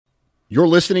You're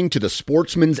listening to the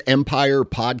Sportsman's Empire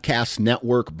Podcast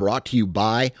Network, brought to you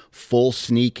by Full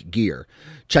Sneak Gear.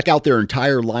 Check out their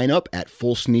entire lineup at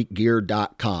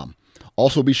fullsneakgear.com.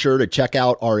 Also be sure to check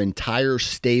out our entire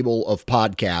stable of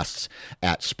podcasts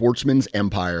at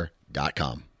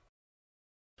sportsmansempire.com.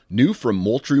 New from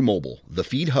Moultrie Mobile, the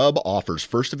Feed Hub offers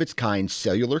first-of-its-kind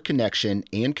cellular connection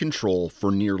and control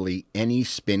for nearly any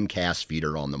spin cast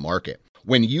feeder on the market.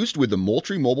 When used with the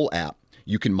Moultrie Mobile app,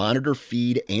 you can monitor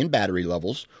feed and battery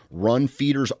levels, run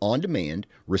feeders on demand,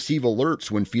 receive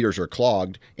alerts when feeders are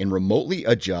clogged, and remotely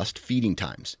adjust feeding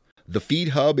times. The Feed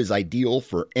Hub is ideal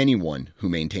for anyone who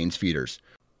maintains feeders.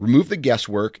 Remove the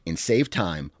guesswork and save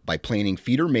time by planning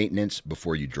feeder maintenance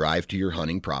before you drive to your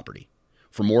hunting property.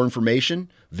 For more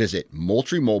information, visit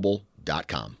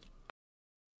moultriemobile.com.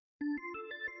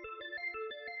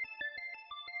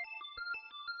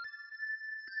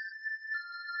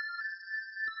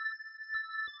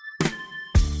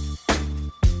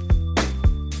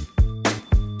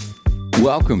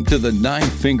 Welcome to the Nine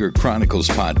Finger Chronicles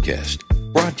podcast,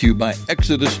 brought to you by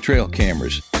Exodus Trail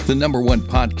Cameras, the #1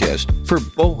 podcast for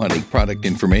bow hunting product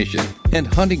information and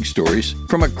hunting stories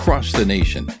from across the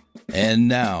nation. And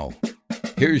now,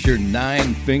 here's your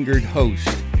nine-fingered host,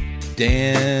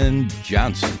 Dan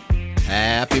Johnson.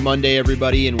 Happy Monday,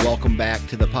 everybody, and welcome back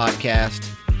to the podcast.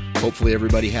 Hopefully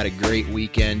everybody had a great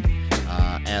weekend.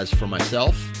 As for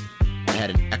myself, I had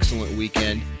an excellent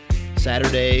weekend.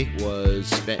 Saturday was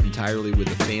spent entirely with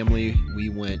the family. We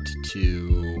went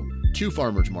to two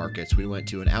farmers markets. We went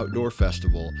to an outdoor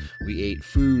festival. We ate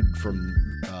food from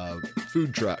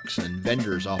food trucks and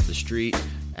vendors off the street.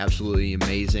 Absolutely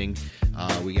amazing.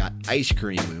 We got ice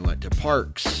cream. We went to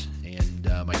parks, and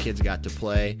my kids got to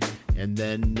play. And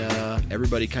then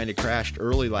everybody kind of crashed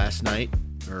early last night,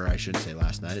 or I shouldn't say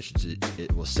last night.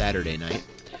 It was Saturday night,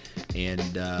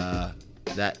 and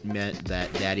that meant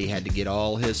that Daddy had to get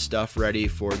all his stuff ready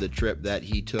for the trip that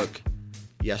he took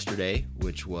yesterday,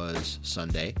 which was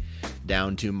Sunday,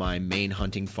 down to my main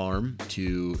hunting farm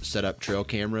to set up trail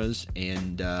cameras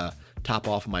and top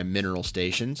off my mineral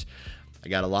stations. I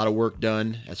got a lot of work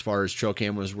done as far as trail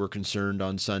cameras were concerned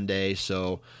on Sunday,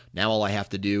 so now all I have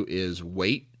to do is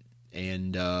wait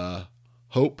and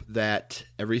hope that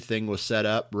everything was set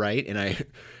up right,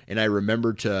 and I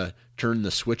remember to turn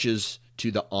the switches to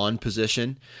the on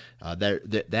position.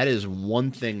 That is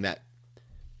one thing that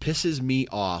pisses me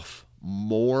off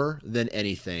more than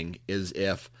anything, is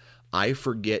if I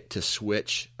forget to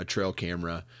switch a trail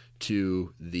camera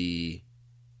to the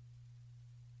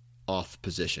off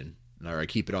position, or I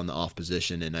keep it on the off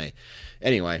position. And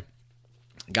anyway,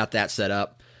 got that set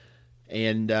up,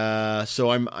 and so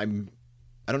I don't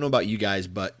know about you guys,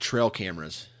 but trail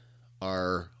cameras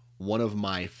are one of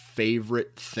my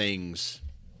favorite things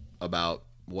about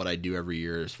what I do every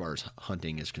year as far as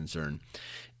hunting is concerned.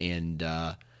 And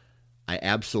I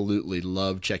absolutely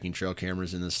love checking trail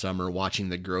cameras in the summer, watching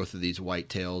the growth of these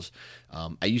whitetails.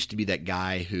 I used to be that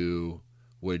guy who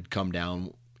would come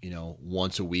down,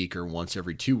 once a week or once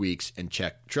every 2 weeks and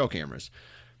check trail cameras.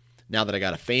 Now that I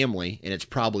got a family, and it's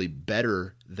probably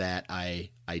better that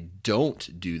I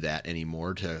don't do that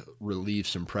anymore to relieve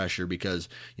some pressure, because,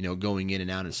 going in and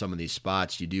out in some of these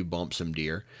spots, you do bump some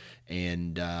deer.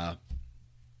 And I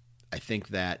think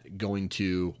that going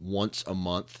to once a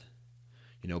month,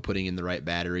 putting in the right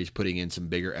batteries, putting in some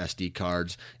bigger SD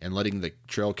cards, and letting the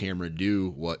trail camera do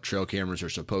what trail cameras are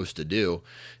supposed to do.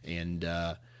 And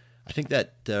I think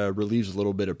that relieves a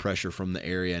little bit of pressure from the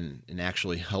area and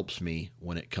actually helps me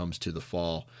when it comes to the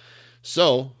fall.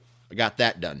 So I got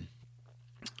that done.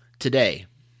 Today,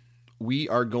 we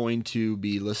are going to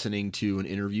be listening to an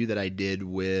interview that I did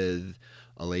with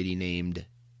a lady named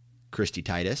Christy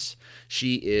Titus.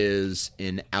 She is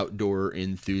an outdoor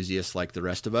enthusiast like the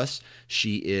rest of us.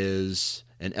 She is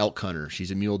an elk hunter. She's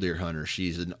a mule deer hunter.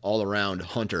 She's an all-around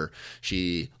hunter.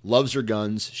 She loves her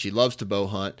guns. She loves to bow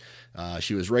hunt.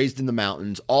 She was raised in the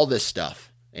mountains, all this stuff.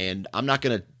 And I'm not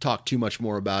going to talk too much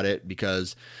more about it,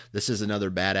 because this is another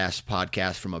badass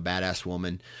podcast from a badass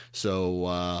woman.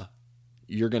 So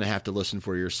you're going to have to listen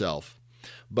for yourself.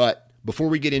 But before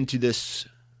we get into this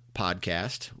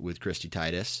podcast with Christy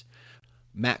Titus,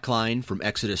 Matt Klein from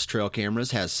Exodus Trail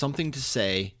Cameras has something to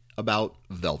say about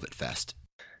Velvet Fest.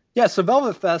 Yeah, so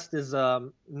Velvet Fest is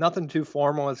nothing too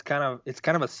formal. It's kind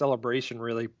of a celebration,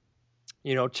 really.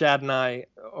 Chad and I,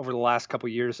 over the last couple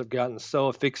of years, have gotten so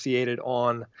asphyxiated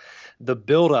on the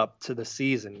build-up to the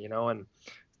season, and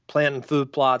planting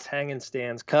food plots, hanging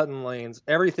stands, cutting lanes,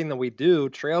 everything that we do.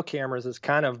 Trail cameras is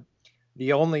kind of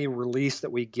the only release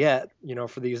that we get,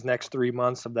 for these next 3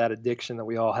 months of that addiction that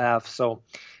we all have. So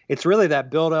it's really that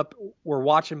build up. We're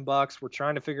watching bucks. We're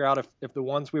trying to figure out if the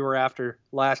ones we were after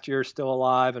last year are still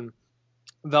alive. And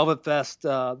Velvet Fest,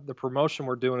 the promotion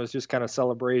we're doing is just kind of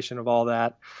celebration of all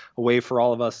that, a way for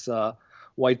all of us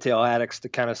whitetail addicts to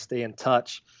kind of stay in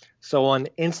touch. So on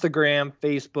Instagram,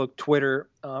 Facebook, Twitter,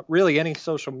 really any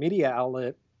social media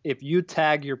outlet, if you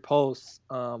tag your posts,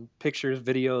 pictures,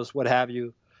 videos, what have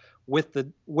you, with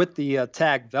the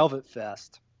tag Velvet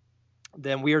Fest,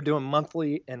 then we are doing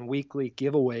monthly and weekly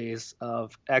giveaways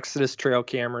of Exodus trail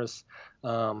cameras,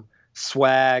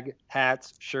 swag,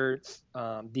 hats, shirts,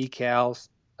 decals,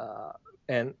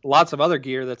 and lots of other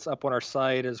gear that's up on our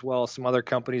site, as well as some other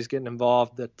companies getting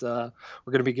involved that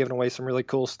we're going to be giving away some really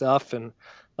cool stuff. And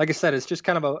like I said, it's just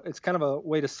kind of a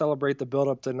way to celebrate the build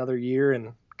up to another year,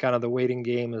 and kind of the waiting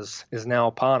game is now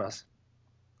upon us.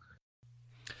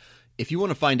 If you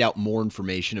want to find out more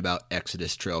information about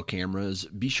Exodus trail cameras,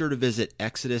 be sure to visit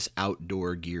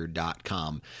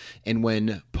ExodusOutdoorGear.com. And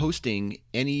when posting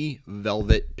any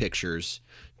Velvet pictures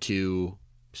to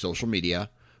social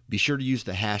media, be sure to use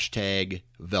the hashtag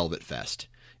VelvetFest,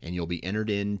 and you'll be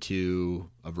entered into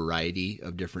a variety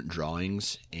of different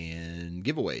drawings and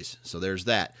giveaways. So there's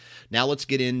that. Now let's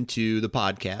get into the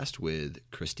podcast with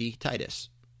Christy Titus.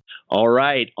 All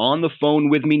right. On the phone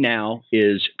with me now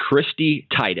is Christy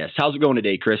Titus. How's it going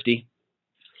today, Christy?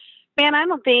 Man, I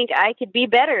don't think I could be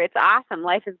better. It's awesome.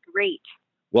 Life is great.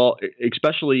 Well,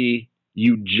 especially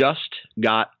you just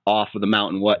got off of the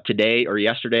mountain, today or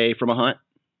yesterday from a hunt?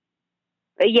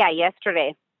 Yeah,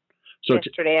 yesterday. So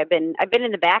yesterday I've been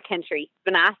in the backcountry. It's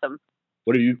been awesome.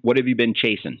 What have you been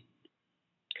chasing?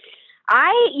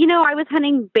 I was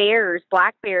hunting bears,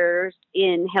 black bears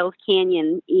in Hell's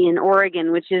Canyon in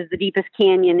Oregon, which is the deepest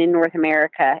canyon in North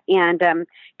America. And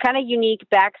kind of unique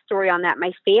backstory on that.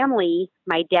 My family,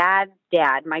 my dad's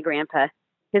dad, my grandpa,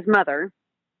 his mother,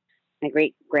 my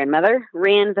great grandmother,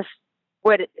 ran the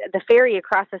ferry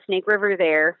across the Snake River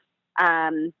there,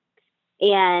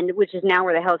 and which is now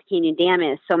where the Hell's Canyon Dam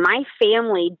is. So my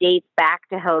family dates back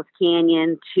to Hell's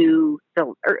Canyon to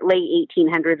the late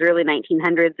 1800s, early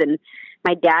 1900s, and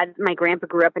my grandpa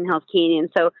grew up in Hell's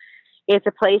Canyon. So it's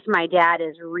a place my dad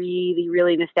is really,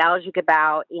 really nostalgic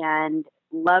about and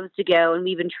loves to go. And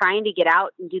we've been trying to get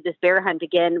out and do this bear hunt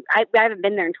again. I haven't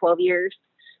been there in 12 years.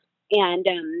 And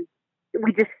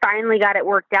we just finally got it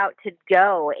worked out to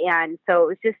go. And so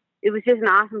it was just an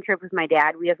awesome trip with my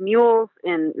dad. We have mules,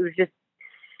 and it was just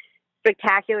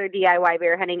spectacular DIY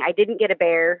bear hunting. I didn't get a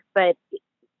bear, but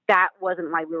that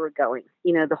wasn't why we were going.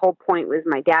 The whole point was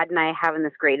my dad and I having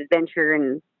this great adventure,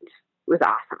 and it was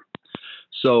awesome.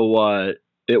 So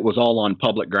it was all on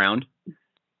public ground?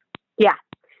 Yeah.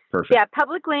 Perfect. Yeah,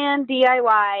 public land,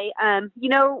 DIY.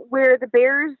 Where the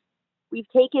bears we've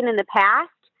taken in the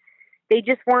past, they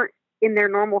just weren't in their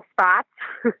normal spots.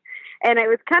 And it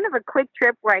was kind of a quick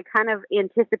trip where I kind of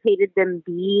anticipated them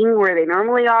being where they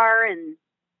normally are, and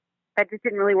that just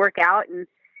didn't really work out. And,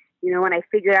 when I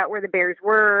figured out where the bears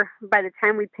were, by the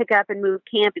time we pick up and move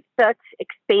camp, it's such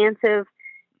expansive,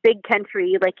 big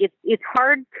country. Like it's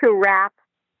hard to wrap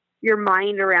your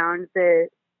mind around the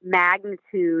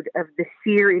magnitude of the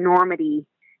sheer enormity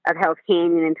of Hell's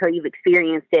Canyon until you've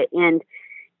experienced it. And,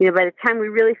 by the time we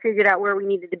really figured out where we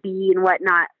needed to be and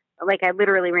whatnot, like I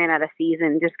literally ran out of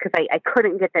season just because I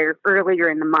couldn't get there earlier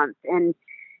in the month. And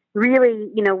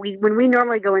really, when we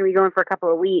normally go in, we go in for a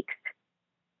couple of weeks.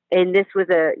 And this was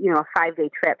a 5-day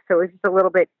trip. So it was just a little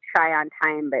bit shy on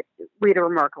time, but we had a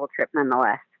remarkable trip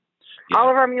nonetheless. Yeah. All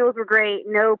of our mules were great.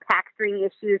 No pack string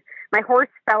issues. My horse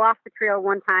fell off the trail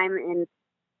one time, and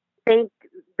thank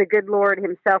the good Lord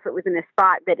himself, it was in a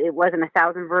spot that it wasn't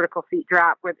 1,000 vertical feet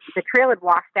drop, where the trail had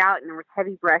washed out and there was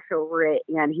heavy brush over it,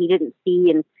 and he didn't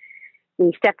see, and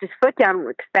he stepped his foot down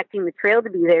expecting the trail to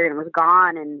be there, and it was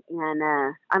gone. And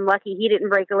I'm lucky he didn't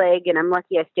break a leg, and I'm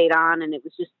lucky I stayed on, and it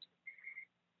was just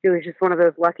one of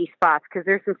those lucky spots, because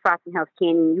there's some spots in Hell's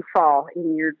Canyon you fall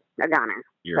and you're a goner.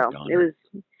 It was,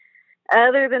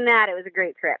 other than that, it was a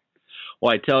great trip.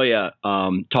 Well, I tell you,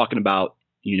 talking about,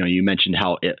 you mentioned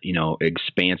how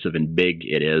expansive and big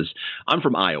it is. I'm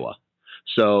from Iowa.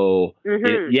 So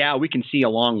we can see a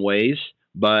long ways,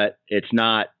 but it's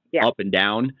not up and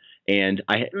down. And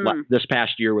this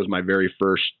past year was my very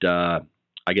first,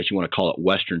 I guess you want to call it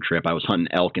Western trip. I was hunting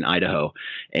elk in Idaho,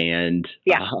 and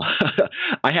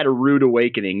I had a rude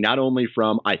awakening, not only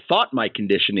from, I thought my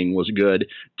conditioning was good,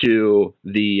 to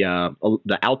the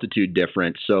altitude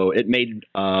difference. So it made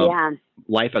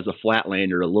life as a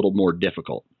flatlander a little more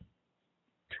difficult.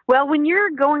 Well, when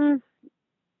you're going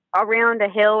around a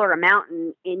hill or a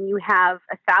mountain and you have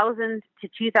 1,000 to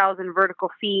 2,000 vertical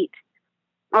feet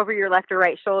over your left or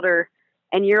right shoulder,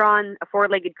 and you're on a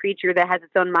four-legged creature that has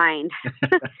its own mind.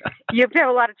 You have to have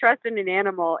a lot of trust in an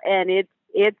animal, and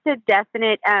it's a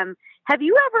definite. Have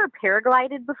you ever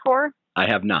paraglided before? I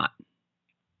have not.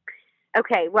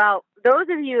 Okay, well, those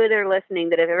of you that are listening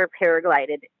that have ever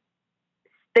paraglided,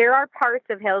 there are parts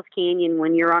of Hell's Canyon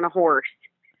when you're on a horse,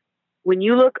 when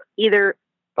you look either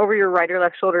over your right or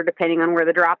left shoulder, depending on where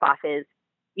the drop-off is,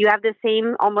 you have the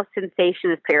same almost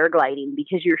sensation as paragliding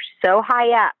because you're so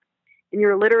high up and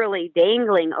you're literally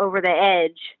dangling over the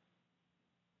edge.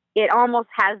 It almost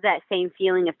has that same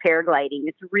feeling of paragliding.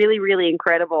 It's really, really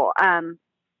incredible.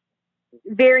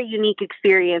 Very unique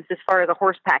experience as far as a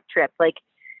horseback trip. Like,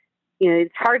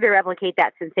 it's hard to replicate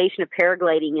that sensation of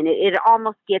paragliding, and it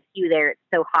almost gets you there. It's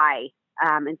so high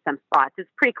in some spots. It's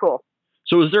pretty cool.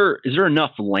 So is there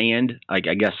enough land, like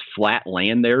I guess flat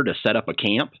land there to set up a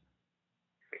camp?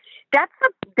 That's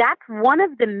one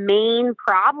of the main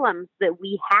problems that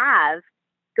we have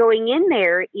going in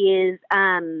there is,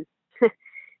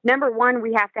 number one,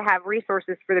 we have to have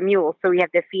resources for the mules. So we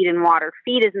have to feed and water.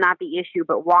 Feed is not the issue,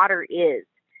 but water is.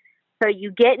 So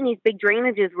you get in these big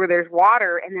drainages where there's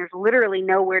water and there's literally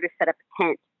nowhere to set up a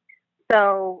tent.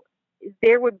 So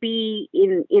there would be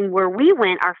in where we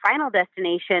went, our final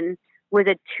destination was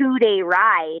a 2-day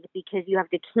ride because you have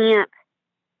to camp.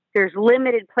 There's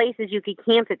limited places you could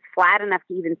camp that's flat enough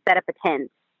to even set up a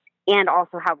tent and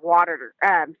also have water.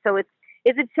 So it's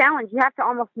a challenge. You have to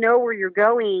almost know where you're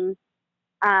going,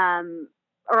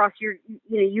 or else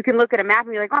you can look at a map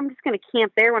and be like, oh, I'm just going to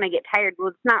camp there when I get tired. Well,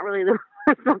 it's not really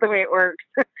that's not the way it works.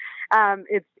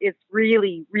 It's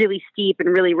really, really steep and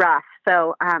really rough.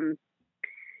 So,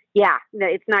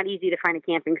 it's not easy to find a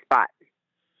camping spot.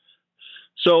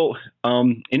 So,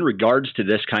 in regards to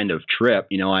this kind of trip,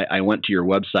 I went to your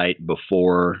website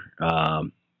before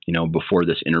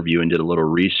this interview and did a little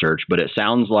research, but it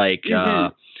sounds like,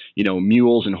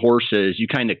 mules and horses, you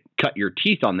kind of cut your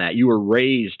teeth on that. You were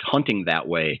raised hunting that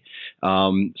way.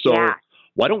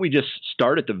 Why don't we just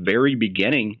start at the very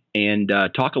beginning and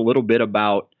talk a little bit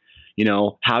about,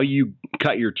 how you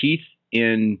cut your teeth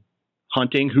in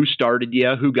hunting, who started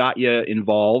you, who got you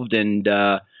involved, and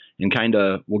kind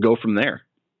of we'll go from there.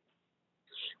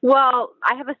 Well,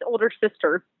 I have an older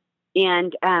sister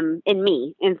and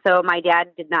me. And so my dad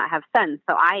did not have sons.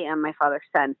 So I am my father's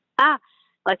son.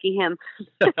 Lucky him.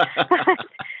 Poor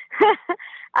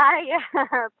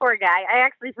guy. I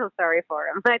actually feel sorry for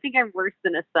him. I think I'm worse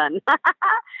than a son.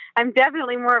 I'm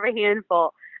definitely more of a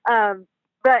handful.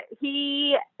 But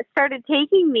he started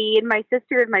taking me and my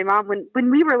sister and my mom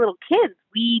when we were little kids.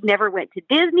 We never went to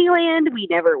Disneyland. We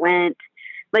never went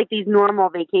like these normal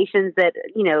vacations that,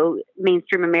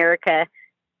 mainstream America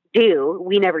do.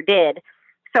 We never did.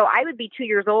 So I would be 2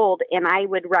 years old and I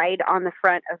would ride on the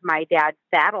front of my dad's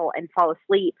saddle and fall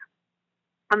asleep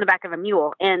on the back of a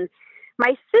mule. And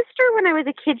my sister, when I was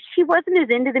a kid, she wasn't as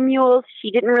into the mules.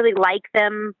 She didn't really like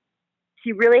them.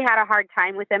 She really had a hard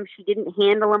time with them. She didn't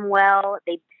handle them well.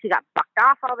 She got bucked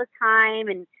off all the time.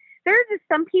 And there are just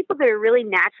some people that are really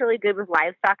naturally good with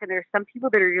livestock, and there's some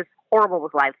people that are just horrible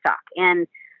with livestock. And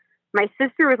my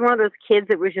sister was one of those kids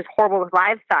that was just horrible with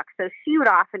livestock. So she would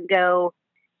often go,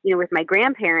 with my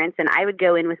grandparents, and I would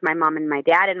go in with my mom and my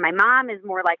dad. And my mom is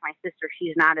more like my sister.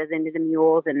 She's not as into the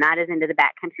mules and not as into the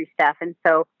backcountry stuff. And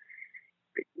so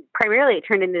primarily it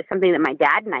turned into something that my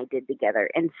dad and I did together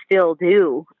and still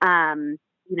do.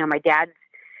 My dad's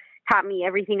taught me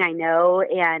everything I know.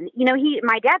 And,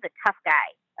 my dad's a tough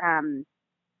guy.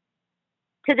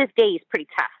 To this day, he's pretty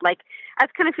tough. Like, I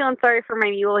was kind of feeling sorry for my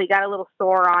mule. He got a little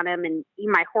sore on him, and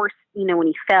my horse, when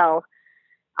he fell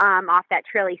off that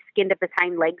trail, he skinned up his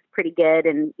hind legs pretty good.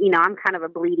 And, I'm kind of a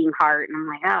bleeding heart, and I'm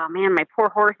like, oh man, my poor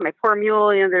horse, my poor mule,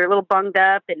 they're a little bunged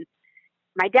up. And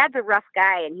my dad's a rough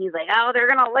guy, and he's like, oh, they're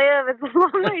going to live as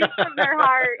long as from their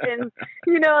heart. And,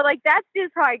 that's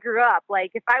just how I grew up.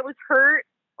 Like, if I was hurt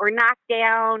or knocked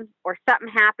down or something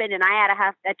happened and I had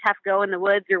a tough go in the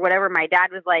woods or whatever, my dad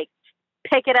was like,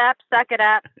 pick it up, suck it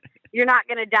up. You're not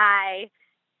going to die.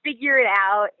 Figure it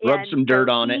out. Rub some dirt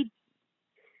on it.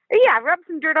 Yeah, rub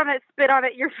some dirt on it, spit on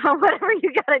it, whatever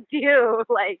you got to do.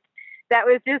 Like, that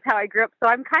was just how I grew up. So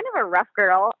I'm kind of a rough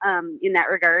girl in that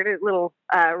regard, a little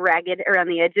ragged around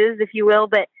the edges, if you will.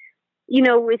 But,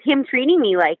 with him treating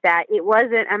me like that, it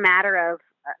wasn't a matter of,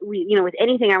 with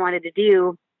anything I wanted to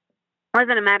do, it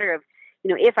wasn't a matter of,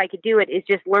 if I could do it. It's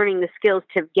just learning the skills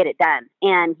to get it done.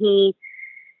 And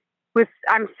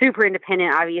I'm super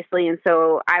independent, obviously, and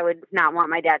so I would not want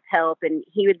my dad's help, and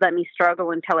he would let me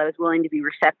struggle until I was willing to be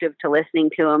receptive to listening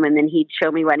to him, and then he'd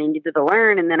show me what I needed to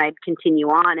learn, and then I'd continue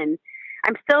on. And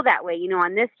I'm still that way.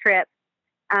 On this trip,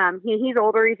 he's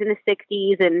older, he's in his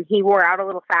 60s, and he wore out a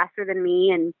little faster than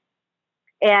me, and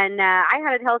And I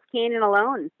hunted Hell's Canyon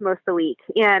alone most of the week.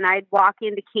 And I'd walk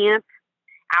into camp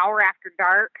hour after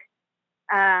dark.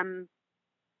 And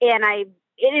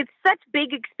it's such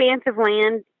big, expansive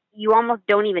land, you almost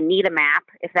don't even need a map,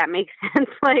 if that makes sense.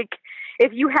 Like,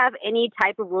 if you have any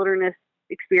type of wilderness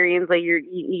experience, like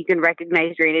you can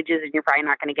recognize drainages and you're probably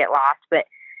not going to get lost. But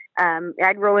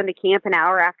I'd roll into camp an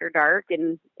hour after dark,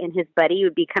 and his buddy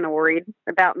would be kind of worried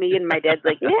about me. And my dad's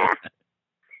like, yeah,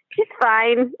 she's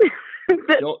fine.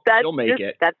 She'll make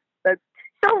it.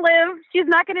 She'll live. She's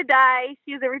not going to die.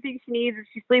 She has everything she needs. If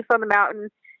she sleeps on the mountain,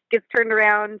 gets turned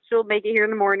around, she'll make it here in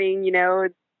the morning.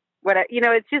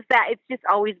 It's just that. It's just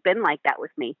always been like that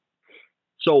with me.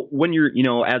 So when you're,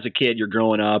 as a kid, you're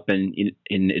growing up, and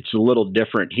it's a little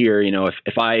different here.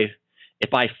 If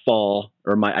I fall,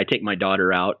 or I take my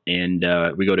daughter out and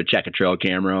we go to check a trail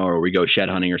camera, or we go shed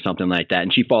hunting or something like that,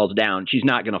 and she falls down, she's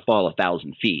not going to fall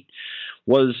 1,000 feet.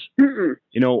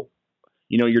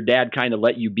 Your dad kind of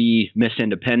let you be Miss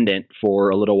Independent for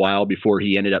a little while before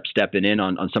he ended up stepping in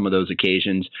on some of those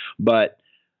occasions. But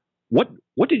what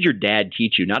did your dad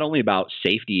teach you, not only about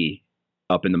safety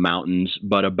up in the mountains,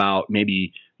 but about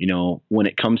maybe, when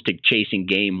it comes to chasing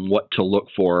game, what to look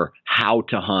for, how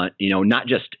to hunt, not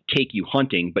just take you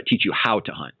hunting, but teach you how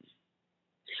to hunt?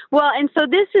 Well, and so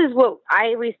this is what I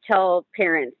always tell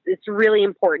parents. It's really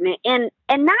important. And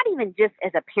not even just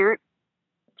as a parent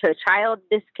to a child,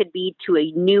 this could be to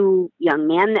a new young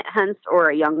man that hunts, or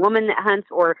a young woman that hunts,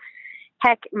 or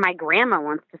heck, my grandma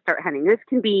wants to start hunting. This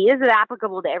is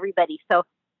applicable to everybody. So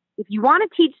if you want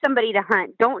to teach somebody to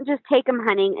hunt, don't just take them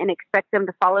hunting and expect them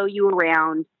to follow you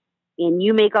around and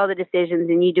you make all the decisions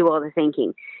and you do all the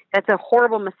thinking. That's a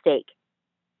horrible mistake.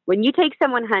 When you take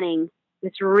someone hunting,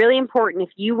 it's really important,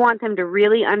 if you want them to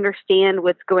really understand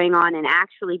what's going on and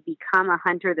actually become a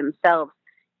hunter themselves,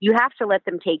 you have to let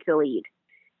them take the lead.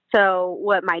 So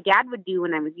what my dad would do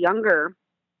when I was younger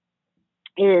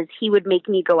is he would make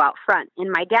me go out front.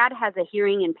 And my dad has a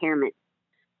hearing impairment.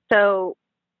 So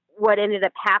what ended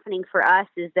up happening for us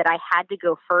is that I had to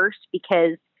go first,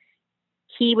 because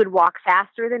he would walk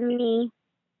faster than me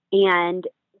and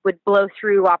would blow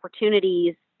through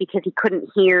opportunities because he couldn't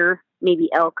hear maybe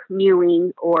elk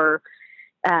mewing, or,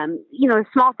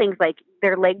 small things like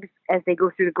their legs as they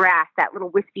go through the grass, that little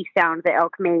wispy sound that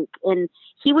elk make. And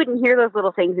he wouldn't hear those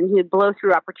little things, and he would blow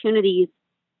through opportunities.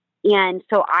 And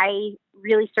so I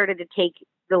really started to take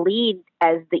the lead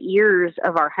as the ears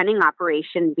of our hunting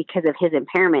operation because of his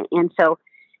impairment. And so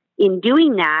in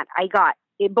doing that,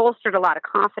 it bolstered a lot of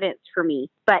confidence for me,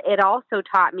 but it also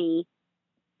taught me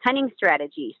hunting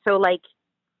strategy. So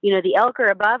the elk are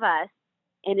above us,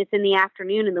 and it's in the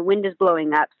afternoon and the wind is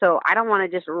blowing up. So I don't want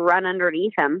to just run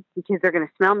underneath them because they're going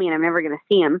to smell me and I'm never going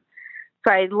to see them.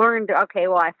 So I learned, okay,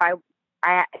 well, if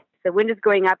the wind is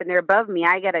going up and they're above me,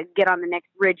 I got to get on the next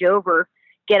ridge over,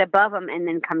 get above them, and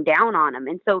then come down on them.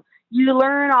 And so you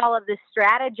learn all of this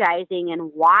strategizing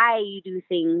and why you do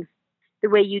things the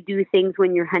way you do things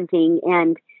when you're hunting,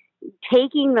 and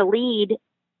taking the lead,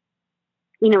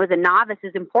 as a novice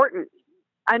is important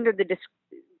under the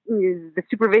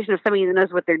supervision of somebody that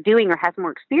knows what they're doing or has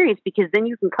more experience, because then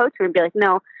you can coach them and be like,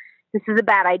 no, this is a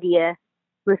bad idea.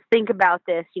 Let's think about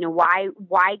this.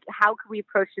 How can we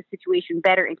approach the situation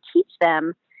better, and teach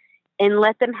them and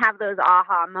let them have those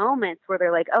aha moments where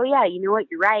they're like, oh yeah, you know what?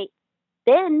 You're right.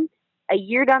 Then a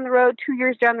year down the road, 2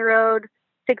 years down the road,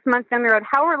 6 months down the road,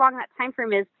 however long that time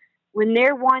frame is, when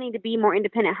they're wanting to be more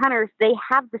independent hunters, they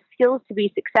have the skills to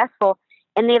be successful,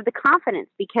 and they have the confidence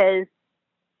because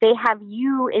they have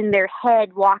you in their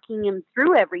head walking them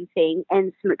through everything,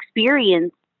 and some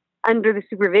experience under the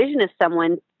supervision of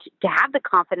someone to have the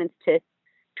confidence to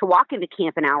walk into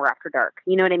camp an hour after dark.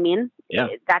 You know what I mean? Yeah.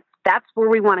 That's where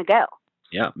we want to go.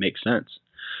 Yeah, makes sense.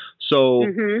 So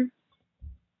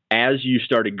as you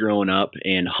started growing up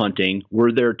and hunting,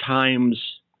 were there times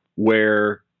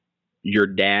where your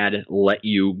dad let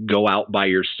you go out by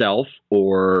yourself,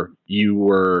 or you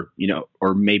were,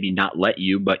 or maybe not let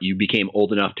you, but you became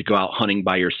old enough to go out hunting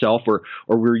by yourself, or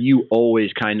were you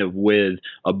always kind of with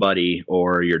a buddy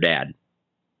or your dad?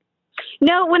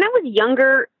 No, when I was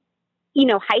younger,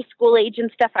 high school age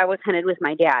and stuff, I was hunted with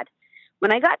my dad.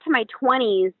 When I got to my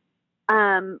 20s,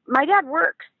 my dad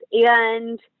works,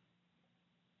 and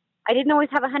I didn't always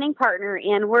have a hunting partner.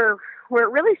 And where it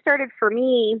really started for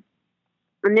me,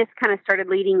 and this kind of started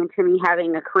leading into me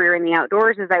having a career in the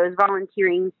outdoors, is I was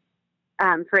volunteering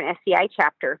for an SCI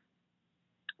chapter,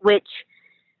 which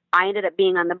I ended up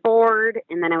being on the board,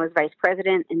 and then I was vice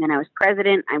president, and then I was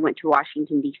president. I went to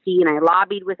Washington, D.C., and I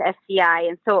lobbied with SCI.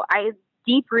 And so I have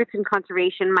deep roots in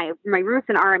conservation. My roots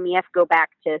in RMEF go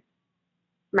back to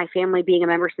my family being a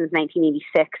member since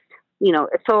 1986.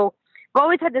 So I've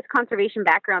always had this conservation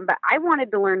background, but I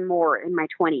wanted to learn more in my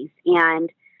 20s. And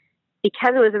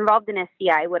because I was involved in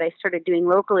SCI, what I started doing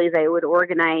locally is I would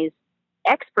organize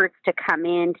experts to come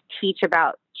in to teach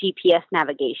about GPS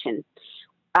navigation.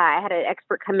 I had an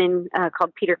expert come in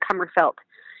called Peter Kummerfelt.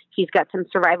 He's got some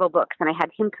survival books, and I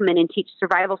had him come in and teach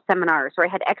survival seminars, or I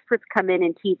had experts come in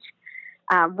and teach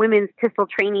women's pistol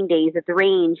training days at the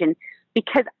range. And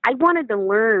because I wanted to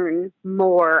learn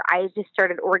more, I just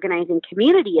started organizing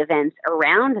community events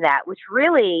around that, which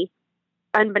really,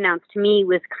 unbeknownst to me,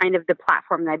 was kind of the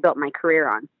platform that I built my career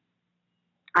on.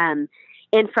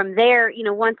 And from there,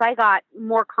 once I got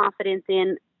more confidence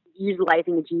in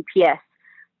utilizing a GPS,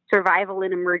 survival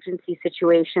in emergency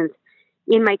situations,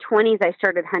 in my 20s, I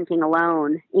started hunting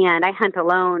alone, and I hunt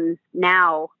alone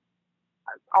now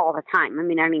all the time. I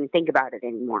mean, I don't even think about it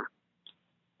anymore.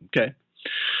 Okay.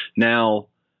 Now,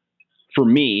 for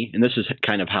me, and this is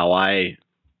kind of how I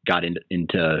got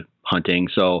into hunting.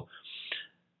 So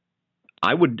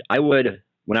I would,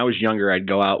 when I was younger, I'd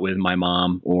go out with my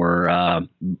mom or,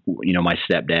 my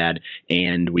stepdad,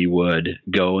 and we would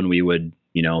go and we would,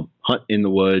 hunt in the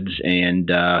woods, and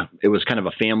it was kind of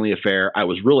a family affair. I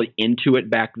was really into it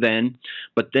back then,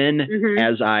 but then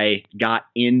as I got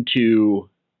into,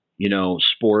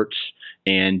 sports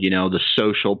and, the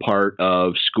social part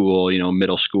of school,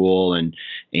 middle school and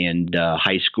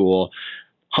high school,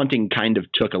 hunting kind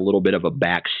of took a little bit of a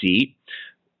back seat.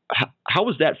 How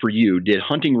was that for you? Did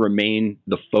hunting remain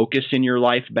the focus in your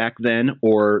life back then,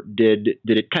 or did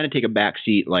it kind of take a back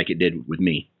seat like it did with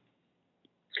me?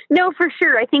 No, for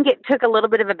sure. I think it took a little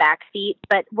bit of a backseat,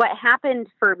 but what happened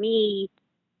for me,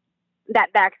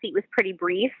 that backseat was pretty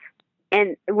brief.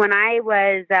 And when I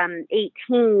was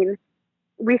 18,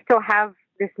 we still have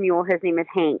this mule. His name is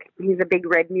Hank. He's a big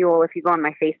red mule. If you go on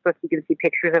my Facebook, you can see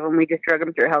pictures of him. We just drug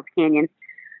him through Hell's Canyon.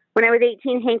 When I was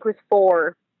 18, Hank was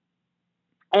 4.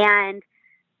 And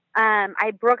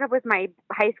I broke up with my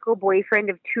high school boyfriend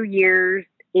of 2 years,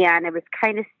 and it was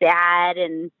kind of sad.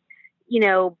 And,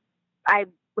 I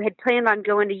had planned on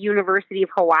going to University of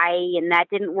Hawaii, and that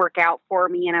didn't work out for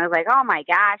me. And I was like, oh my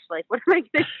gosh, like, what am I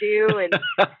going to do? And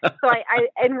so I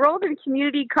enrolled in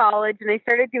community college, and I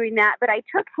started doing that. But I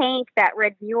took Hank, that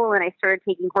red mule, and I started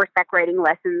taking horseback riding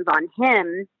lessons on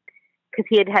him because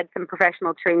he had some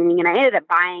professional training. And I ended up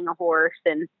buying a horse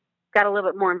and got a little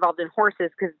bit more involved in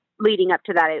horses because leading up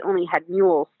to that, I only had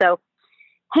mules. So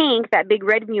Hank, that big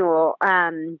red mule,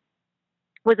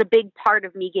 was a big part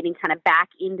of me getting kind of back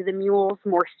into the mules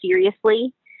more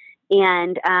seriously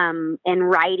and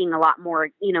riding a lot more,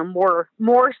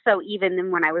 more so even than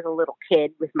when I was a little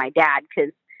kid with my dad. Cause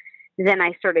then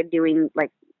I started doing I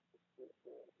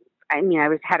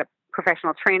had a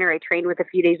professional trainer I trained with a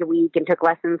few days a week and took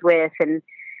lessons with and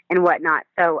whatnot.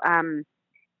 So,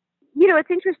 it's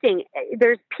interesting.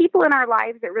 There's people in our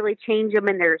lives that really change them.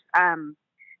 And there's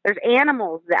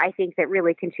animals that I think that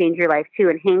really can change your life too.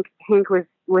 And Hank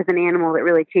was an animal that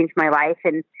really changed my life.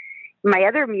 And my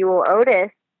other mule, Otis,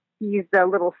 he's not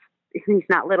little.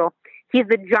 He's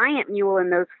the giant mule in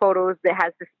those photos that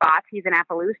has the spots. He's an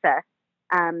Appaloosa.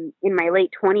 In my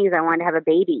late 20s, I wanted to have a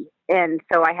baby. And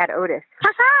so I had Otis.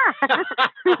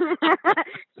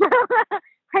 So,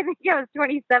 I think I was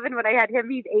 27 when I had him.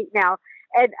 He's 8 now.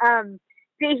 And,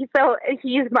 so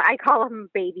I call him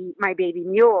my baby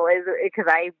mule is because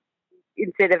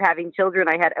instead of having children,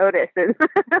 I had Otis, and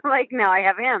now I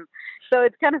have him. So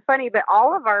it's kind of funny, but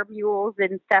all of our mules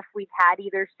and stuff we've had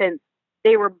either since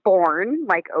they were born,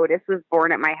 like Otis was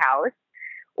born at my house,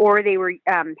 or they were,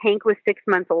 Hank was 6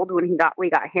 months old when we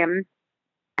got him.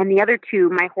 And the other 2,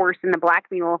 my horse and the black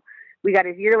mule, we got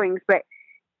as yearlings. But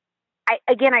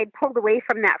I pulled away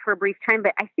from that for a brief time,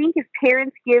 but I think if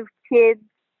parents give kids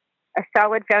a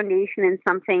solid foundation in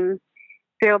something,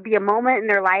 there'll be a moment in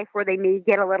their life where they may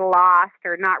get a little lost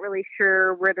or not really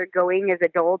sure where they're going as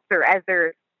adults or as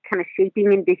they're kind of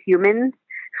shaping into humans,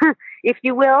 if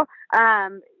you will.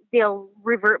 They'll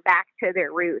revert back to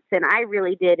their roots. And I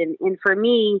really did. And for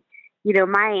me,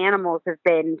 my animals have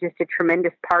been just a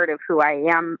tremendous part of who I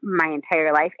am my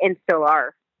entire life and still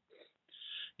are.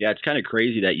 Yeah, it's kind of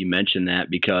crazy that you mentioned that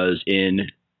because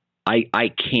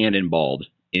I cannonballed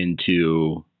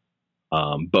into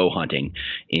bow hunting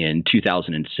in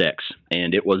 2006,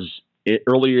 and it was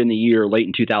earlier in the year, late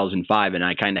in 2005, and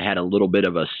I kind of had a little bit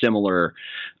of a similar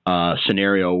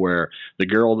scenario where the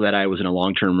girl that I was in a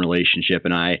long-term relationship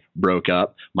and I broke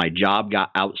up. My job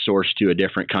got outsourced to a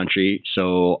different country,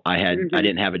 so I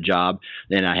didn't have a job.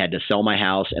 Then I had to sell my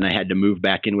house, and I had to move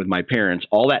back in with my parents.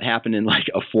 All that happened in like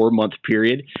a 4-month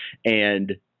period,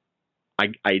 and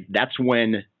that's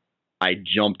when I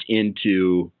jumped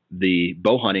into the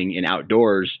bow hunting and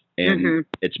outdoors and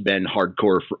it's been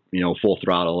hardcore, full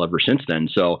throttle ever since then.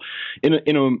 So in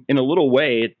a little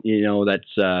way,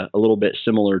 that's a little bit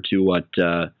similar to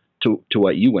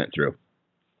what you went through.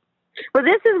 Well,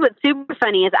 this is what's super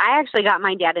funny is I actually got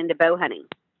my dad into bow hunting.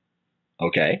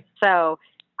 Okay. So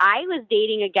I was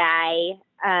dating a guy.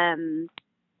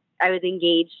 I was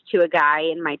engaged to a guy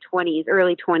in my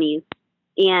early 20s,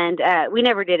 and we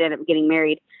never did end up getting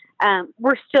married.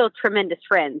 We're still tremendous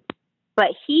friends, but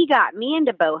he got me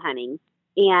into bow hunting,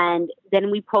 and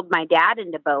then we pulled my dad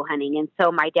into bow hunting. And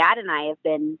so my dad and I have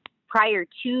been, prior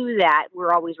to that,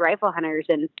 we're always rifle hunters,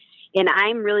 and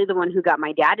I'm really the one who got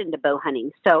my dad into bow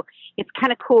hunting. So it's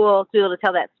kind of cool to be able to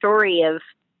tell that story of,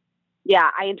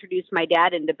 I introduced my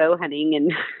dad into bow hunting,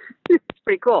 and it's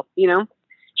pretty cool,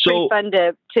 So pretty fun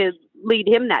to lead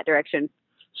him that direction.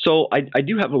 So I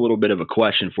do have a little bit of a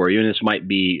question for you, and this might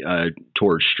be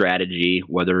towards strategy,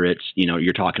 whether it's,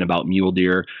 you're talking about mule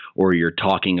deer or you're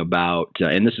talking about,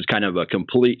 and this is kind of a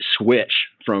complete switch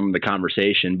from the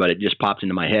conversation, but it just popped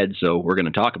into my head, so we're going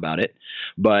to talk about it.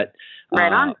 But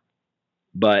right on.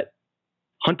 But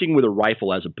hunting with a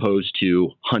rifle as opposed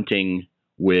to hunting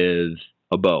with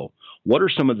a bow, what are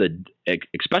some of the,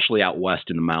 especially out west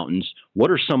in the mountains, what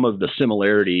are some of the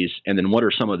similarities, and then what are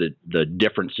some of the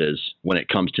differences when it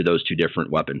comes to those two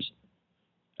different weapons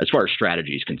as far as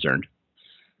strategy is concerned?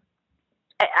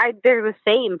 They're the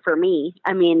same for me.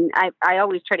 I mean, I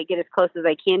always try to get as close as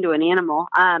I can to an animal.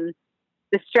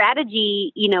 The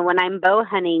strategy, when I'm bow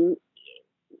hunting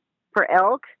for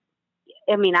elk,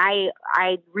 I mean,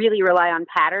 I really rely on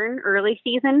pattern early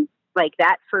season. Like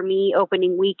that for me,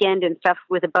 opening weekend and stuff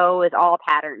with a bow is all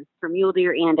pattern for mule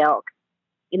deer and elk.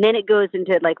 And then it goes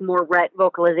into like more rut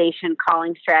vocalization,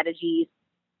 calling strategies.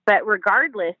 But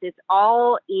regardless, it's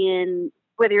all in,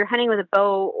 whether you're hunting with a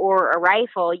bow or a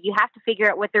rifle, you have to figure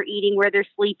out what they're eating, where they're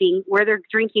sleeping, where they're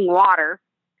drinking water.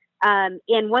 And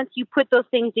once you put those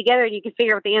things together and you can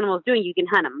figure out what the animal is doing, you can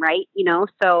hunt them, right?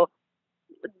 So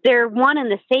they're one and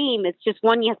the same. It's just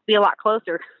one you have to be a lot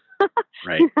closer.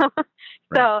 Right. Right.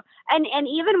 So, and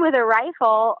even with a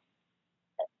rifle,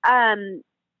 as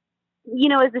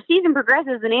the season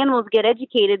progresses and animals get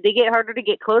educated, they get harder to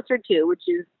get closer to, which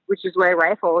is where a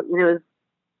rifle,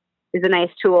 is a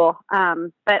nice tool.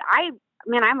 But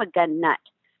I'm a gun nut.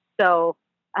 So,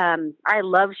 I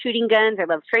love shooting guns. I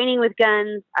love training with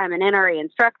guns. I'm an NRA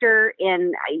instructor,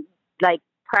 and I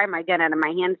pry my gun out of my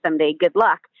hand someday. Good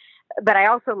luck. But I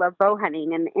also love bow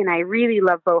hunting, and I really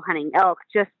love bow hunting elk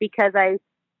just because I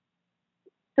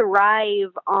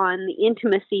thrive on the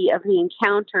intimacy of the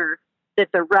encounter that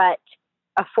the rut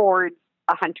affords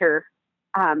a hunter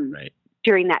right.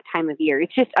 during that time of year.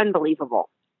 It's just unbelievable.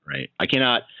 Right. I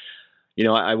cannot,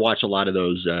 I watch a lot of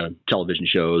those television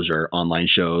shows or online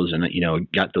shows, and,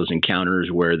 got those encounters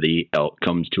where the elk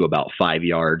comes to about 5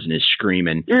 yards and is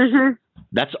screaming. Mm-hmm.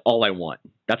 That's all I want.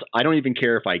 I don't even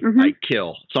care if I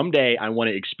kill. Someday I want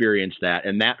to experience that.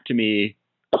 And that to me,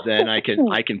 then I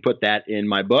can put that in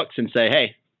my books and say,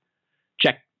 hey,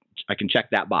 I can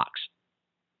check that box.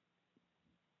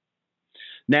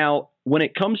 Now, when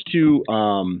it comes to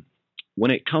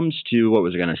what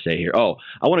was I going to say here? Oh,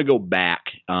 I want to go back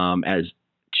as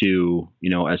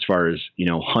far as,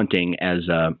 hunting as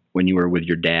when you were with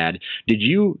your dad. Did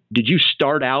you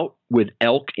start out with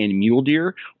elk and mule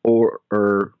deer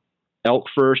or elk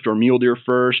first or mule deer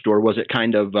first, or was it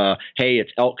kind of, hey,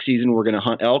 it's elk season, we're going to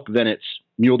hunt elk, then it's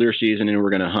mule deer season and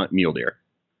we're going to hunt mule deer?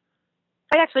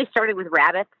 I actually started with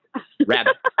rabbits.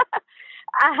 Rabbit.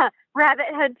 Rabbit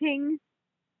hunting.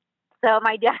 So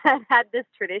my dad had this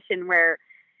tradition where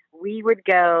we would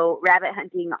go rabbit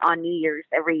hunting on New Year's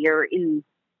every year in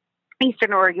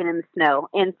Eastern Oregon in the snow.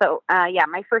 And so,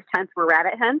 my first hunts were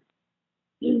rabbit hunts.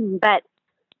 But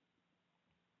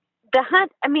the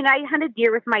hunt, I hunted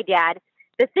deer with my dad.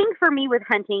 The thing for me with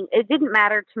hunting, it didn't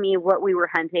matter to me what we were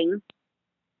hunting.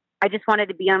 I just wanted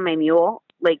to be on my mule.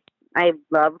 Like, I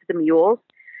loved the mules.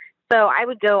 So I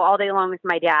would go all day long with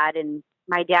my dad, and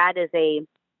my dad is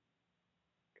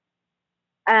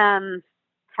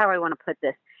how do I want to put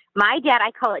this? My dad,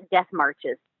 I call it death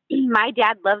marches. My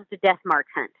dad loves the death march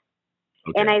hunt.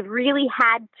 Okay. And I really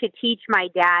had to teach my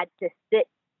dad to sit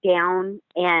down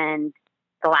and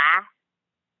glass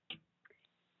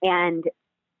and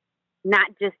not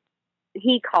just,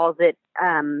 he calls it,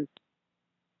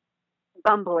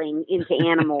 bumbling into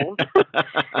animals.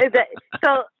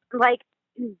 So like,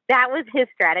 that was his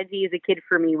strategy as a kid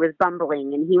for me, was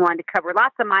bumbling, and he wanted to cover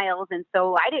lots of miles. And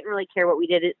so I didn't really care what we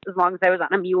did as long as I was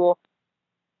on a mule.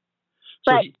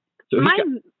 But so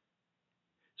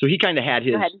he kind of had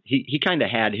his, he kind of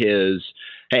had his,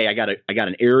 hey, I got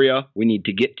an area we need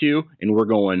to get to, and we're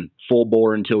going full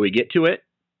bore until we get to it.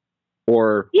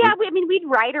 Or yeah, we'd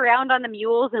ride around on the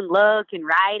mules and look and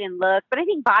ride and look. But I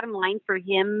think bottom line for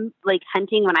him, like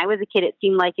hunting when I was a kid, it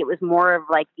seemed like it was more of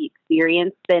like the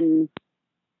experience than,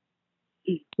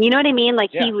 you know what I mean?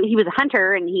 Like he was a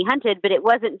hunter and he hunted, but it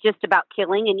wasn't just about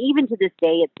killing. And even to this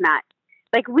day, it's not.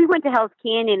 Like we went to Hell's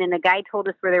Canyon and the guy told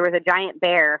us where there was a giant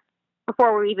bear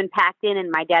before we even packed in.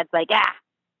 And my dad's like,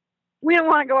 we don't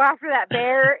want to go after that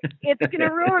bear. It's going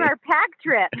to ruin our pack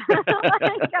trip.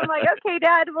 I'm like, okay,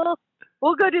 Dad,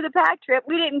 we'll go do the pack trip.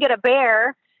 We didn't get a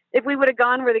bear. If we would have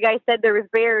gone where the guy said there was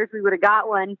bears, we would have got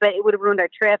one, but it would have ruined our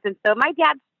trip. And so my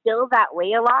dad's still that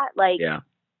way a lot. Like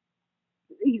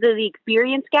he's the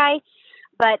experienced guy.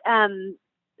 But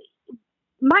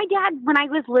my dad, when I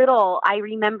was little, I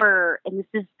remember, and this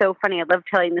is so funny, I love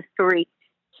telling this story,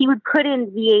 he would put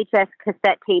in VHS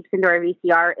cassette tapes into our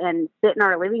VCR and sit in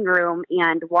our living room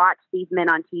and watch these men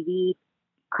on TV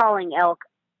calling elk.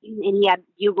 And he had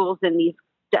bugles and these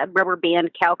rubber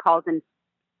band cow calls, and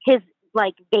his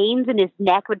like veins in his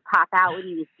neck would pop out when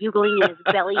he was bugling, and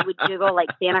his belly would jiggle like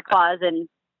Santa Claus. And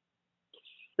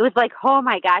it was like, oh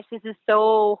my gosh, this is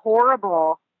so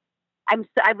horrible. I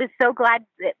was so glad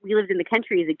that we lived in the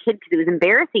country as a kid, because it was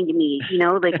embarrassing to me, you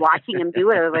know, like watching him do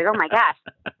it. I was like, oh my gosh.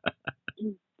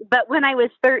 But when I was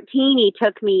 13, he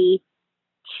took me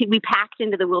we packed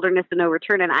into the wilderness of no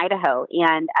return in Idaho.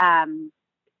 And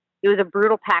it was a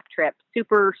brutal pack trip,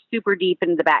 super, super deep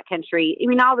into the backcountry. I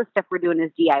mean, all the stuff we're doing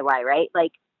is DIY, right?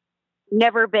 Like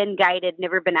never been guided,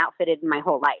 never been outfitted in my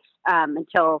whole life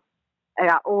until I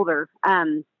got older.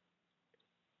 And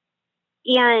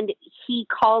he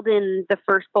called in the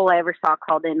first bull I ever saw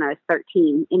called in. I was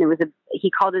 13, and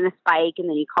he called in a spike, and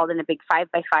then he called in a big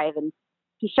 5x5, and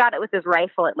he shot it with his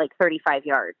rifle at like 35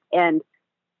 yards. And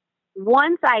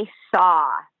once I saw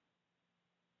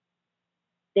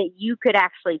that you could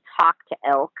actually talk to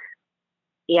elk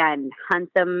and hunt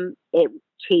them, it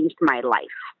changed my life.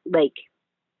 Like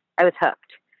I was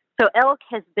hooked. So elk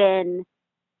has been,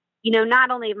 you know,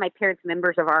 not only have my parents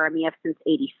members of RMEF since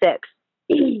 86,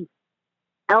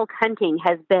 elk hunting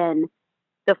has been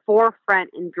the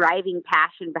forefront and driving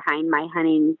passion behind my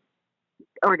hunting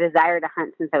or desire to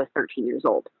hunt since I was 13 years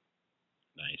old.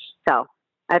 Nice. So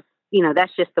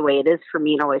that's just the way it is for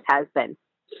me and always has been.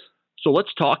 So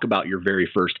let's talk about your very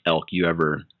first elk you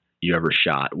ever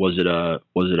shot. Was it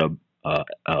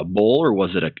a bull or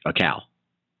was it a cow?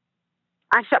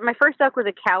 I shot my first elk was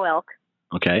a cow elk.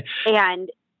 Okay. And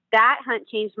that hunt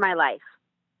changed my life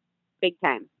big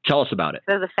time. Tell us about it.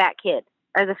 I was a fat kid.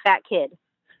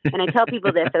 And I tell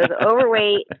people this, I was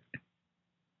overweight.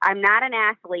 I'm not an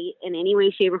athlete in any way,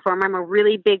 shape, or form. I'm a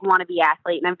really big wannabe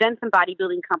athlete, and I've done some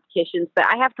bodybuilding competitions, but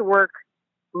I have to work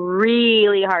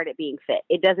really hard at being fit.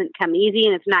 It doesn't come easy,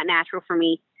 and it's not natural for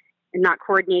me. I'm not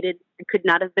coordinated. I could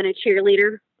not have been a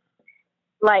cheerleader.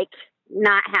 Like,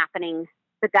 not happening.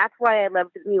 But that's why I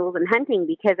loved mules and hunting,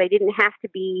 because I didn't have to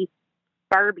be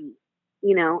Barbie.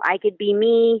 You know, I could be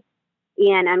me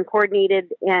and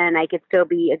uncoordinated, and I could still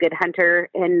be a good hunter.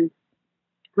 And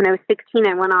when I was 16,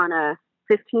 I went on a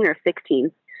 15 or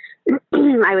 16.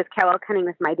 I was cow elk hunting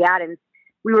with my dad, and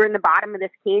we were in the bottom of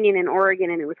this canyon in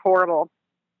Oregon, and it was horrible.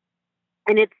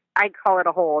 And I call it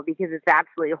a hole because it's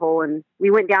absolutely a hole. And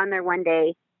we went down there one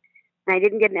day, and I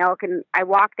didn't get an elk, and I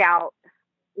walked out,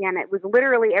 and it was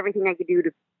literally everything I could do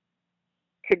to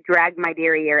drag my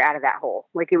derriere out of that hole.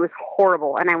 Like, it was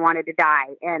horrible, and I wanted to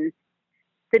die. And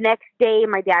the next day,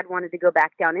 my dad wanted to go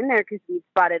back down in there because we'd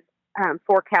spotted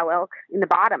 4 cow elk in the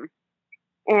bottom.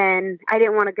 And I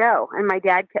didn't want to go. And my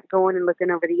dad kept going and looking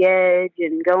over the edge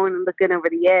and going and looking over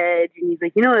the edge. And he's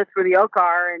like, you know, that's where the elk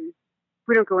are. And if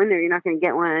we don't go in there, you're not going to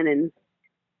get one. And,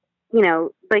 you know,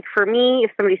 like for me,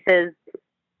 if somebody says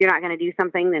you're not going to do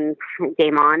something, then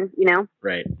game on, you know?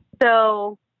 Right.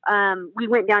 So we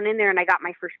went down in there, and I got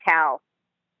my first cow.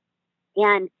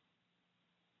 And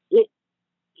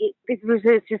it was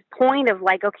this point of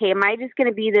like, okay, am I just going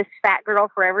to be this fat girl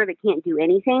forever that can't do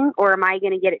anything, or am I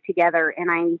going to get it together?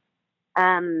 And I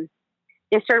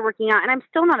started working out, and I'm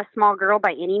still not a small girl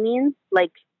by any means,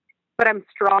 like, but I'm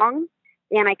strong,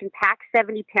 and I can pack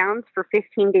 70 pounds for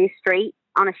 15 days straight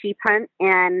on a sheep hunt.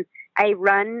 And I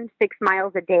run 6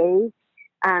 miles a day.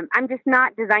 I'm just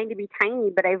not designed to be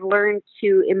tiny, but I've learned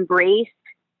to embrace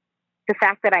the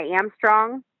fact that I am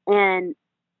strong, and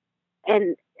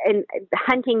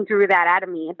hunting drew that out of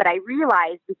me. But I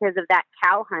realized because of that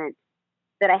cow hunt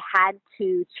that I had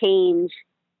to change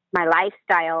my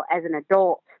lifestyle as an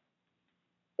adult.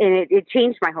 And it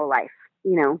changed my whole life,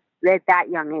 you know, at that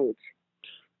young age.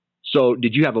 So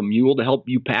did you have a mule to help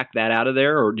you pack that out of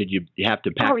there, or did you have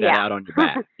to pack that out on your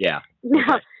back? Yeah. No.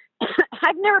 Okay.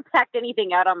 I've never packed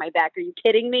anything out on my back. Are you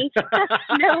kidding me?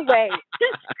 No way.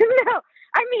 No.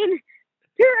 I mean,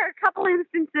 there are a couple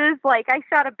instances, like I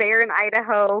shot a bear in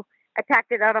Idaho. I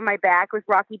packed it out on my back with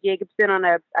Rocky Jacobson on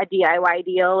a DIY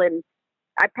deal, and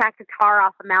I packed a car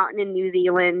off a mountain in New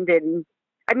Zealand. And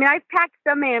I mean, I've packed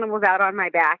some animals out on my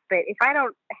back, but if I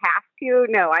don't have to,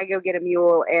 no, I go get a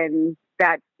mule, and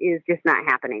that is just not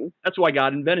happening. That's why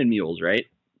God invented mules, right?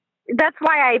 That's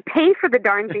why I pay for the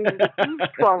darn thing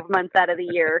 12 months out of the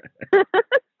year.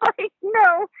 Like,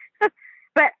 no.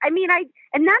 But I mean,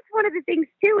 and that's one of the things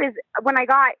too, is when I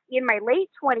got in my late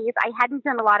 20s, I hadn't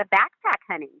done a lot of backpack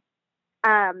hunting,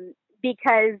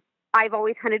 because I've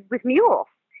always hunted with mules.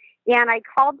 And I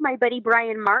called my buddy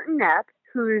Brian Martin up,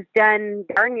 who's done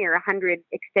darn near 100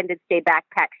 extended stay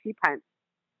backpack sheep hunts.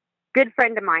 Good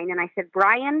friend of mine. And I said,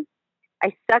 Brian,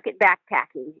 I suck at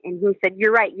backpacking. And he said,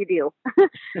 you're right, you do.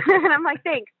 And I'm like,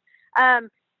 thanks.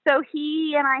 So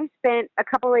he and I spent a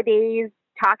couple of days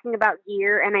talking about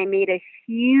gear, and I made a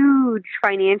huge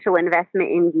financial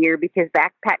investment in gear because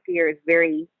backpack gear is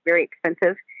very, very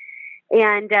expensive.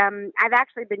 And I've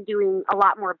actually been doing a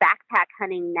lot more backpack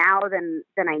hunting now than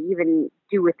I even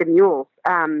do with the mules.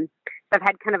 So I've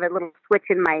had kind of a little switch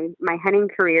in my hunting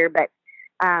career, but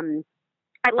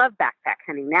I love backpack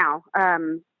hunting now.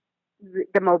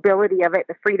 The mobility of it,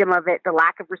 the freedom of it, the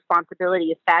lack of responsibility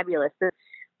is fabulous.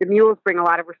 The mules bring a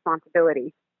lot of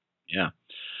responsibility. Yeah.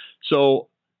 So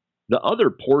the other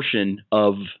portion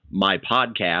of my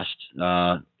podcast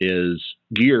is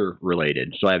gear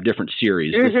related. So I have different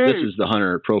series. Mm-hmm. This is the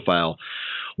Hunter Profile.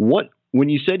 When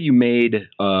you said you made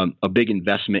a big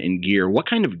investment in gear, what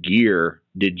kind of gear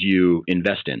did you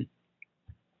invest in?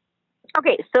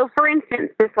 Okay. So for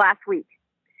instance, this last week,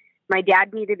 my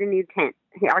dad needed a new tent.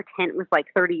 Our tent was like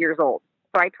 30 years old.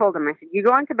 So I told him, I said, you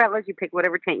go on Cabela's, you pick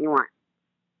whatever tent you want.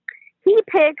 He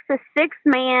picks a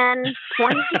 6-man,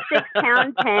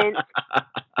 26-pound tent.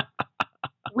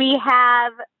 We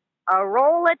have a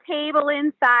roll-a table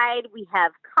inside. We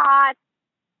have cots.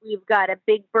 We've got a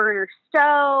big burner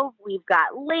stove. We've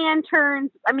got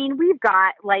lanterns. I mean, we've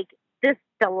got like this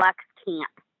deluxe camp.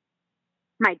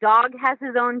 My dog has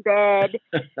his own bed.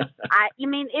 I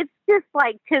mean, it's just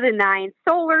like to the nines.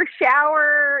 Solar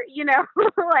shower,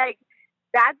 like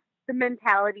that's the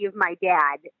mentality of my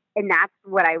dad. And that's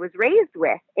what I was raised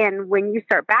with. And when you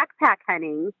start backpack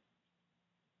hunting,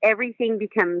 everything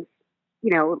becomes,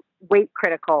 weight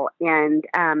critical. And,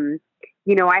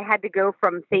 I had to go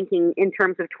from thinking in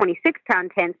terms of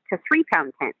 26-pound tents to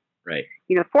 3-pound tents. Right.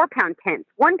 4-pound tents,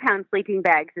 1-pound sleeping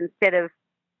bags instead of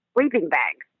sleeping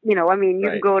bags. You Right.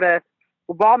 can go to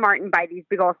Walmart and buy these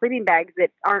big old sleeping bags that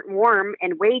aren't warm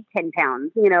and weigh 10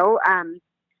 pounds,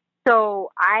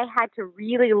 So I had to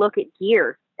really look at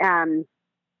gear.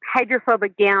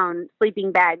 Hydrophobic down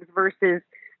sleeping bags versus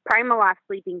Primaloft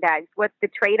sleeping bags, what the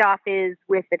trade-off is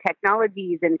with the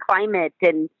technologies and climate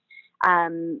and,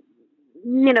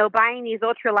 buying these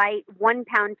ultralight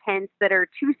 1-pound tents that are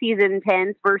 2-season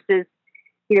tents versus,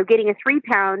 getting a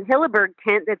 3-pound Hilleberg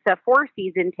tent that's a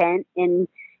 4-season tent and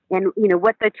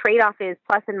what the trade-off is,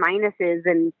 plus and minuses.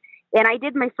 And I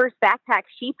did my first backpack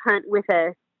sheep hunt with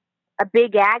a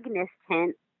big Agnes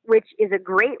tent, which is a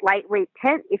great lightweight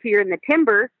tent if you're in the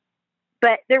timber.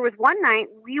 But there was one night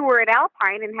we were at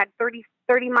Alpine and had 30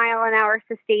 mile an hour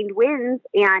sustained winds.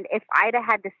 And if I'd have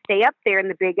had to stay up there in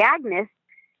the big Agnes,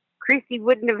 Chrissy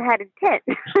wouldn't have had a tent.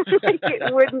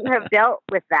 It wouldn't have dealt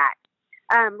with that.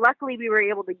 Luckily we were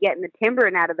able to get in the timber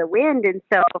and out of the wind. And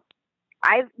so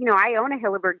I own a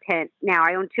Hilleberg tent now.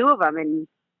 I own 2 of them and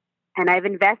I've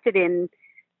invested in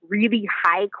really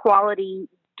high quality,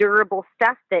 durable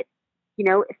stuff that,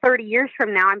 30 years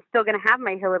from now, I'm still going to have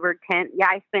my Hilleberg tent. Yeah,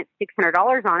 I spent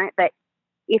 $600 on it, but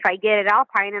if I get it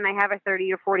Alpine and I have a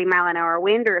 30 or 40 mile an hour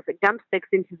wind, or if it dumps 6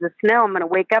 inches of snow, I'm going to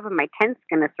wake up and my tent's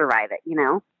going to survive it,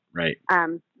 Right.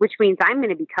 Which means I'm going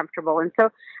to be comfortable. And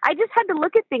so I just had to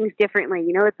look at things differently.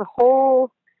 It's a whole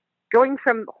going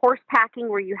from horse packing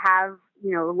where you have,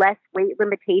 less weight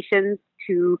limitations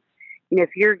to, if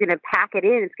you're going to pack it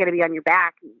in, it's going to be on your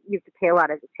back. You have to pay a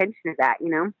lot of attention to that,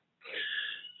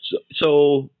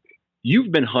 So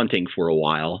you've been hunting for a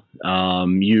while.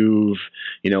 You've,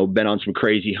 been on some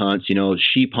crazy hunts.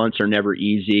 Sheep hunts are never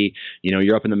easy.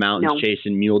 You're up in the mountains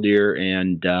chasing mule deer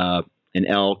and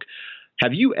elk.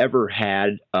 Have you ever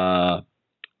had, I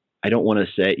don't want to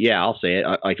say, I'll say it,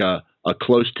 like a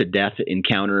close to death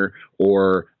encounter,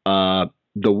 or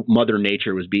the Mother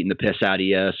Nature was beating the piss out of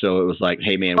you, so it was like,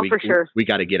 hey man, we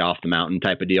got to get off the mountain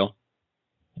type of deal?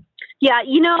 Yeah,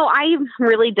 I'm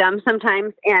really dumb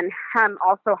sometimes, and I'm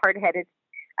also hard-headed.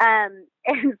 And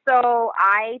so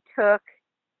I took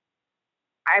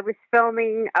I was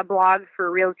filming a blog for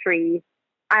Realtree.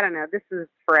 I don't know. This was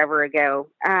forever ago.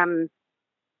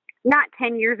 Not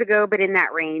 10 years ago, but in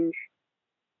that range.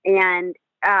 And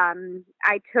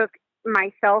I took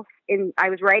myself in. I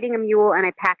was riding a mule, and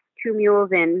I packed 2 mules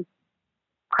in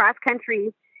cross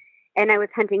country, and I was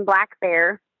hunting black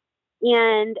bear.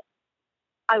 And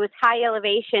I was high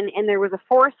elevation, and there was a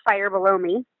forest fire below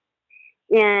me,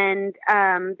 and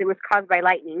it was caused by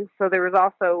lightning. So there was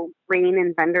also rain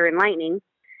and thunder and lightning.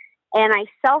 And I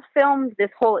self-filmed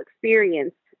this whole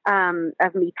experience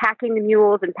of me packing the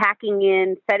mules and packing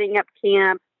in, setting up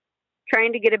camp,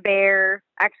 trying to get a bear.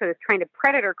 Actually, I was trying to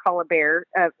predator call a bear,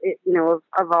 of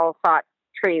all thought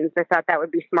trains. I thought that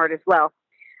would be smart as well.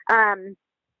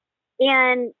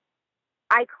 And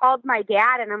I called my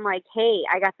dad, and I'm like, hey,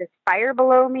 I got this fire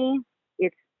below me.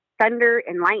 It's thunder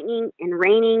and lightning and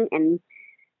raining. And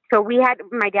so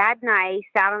my dad and I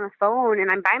sat on the phone,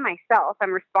 and I'm by myself.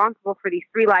 I'm responsible for these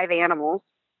 3 live animals.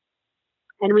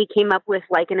 And we came up with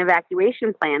like an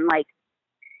evacuation plan. Like,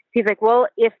 he's like, well,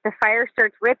 if the fire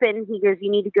starts ripping, he goes,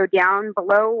 you need to go down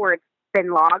below where it's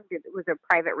been logged. It was a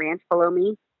private ranch below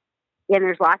me, and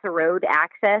there's lots of road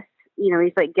access.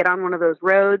 He's like, get on one of those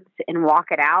roads and walk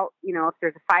it out, if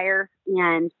there's a fire.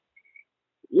 And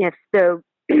if the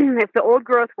old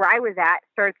growth where I was at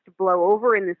starts to blow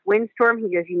over in this windstorm,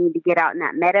 he goes, you need to get out in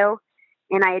that meadow.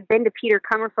 And I had been to Peter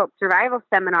Kummerfeld's survival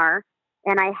seminar,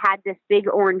 and I had this big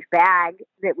orange bag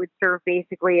that would serve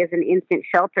basically as an instant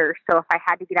shelter. So if I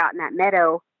had to get out in that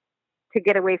meadow to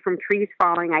get away from trees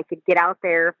falling, I could get out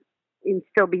there and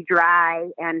still be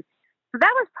dry. And so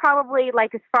that was probably,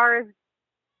 like, as far as,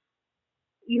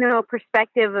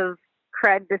 perspective of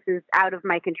crud, this is out of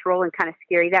my control and kind of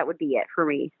scary, that would be it for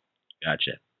me.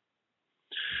 Gotcha.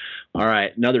 All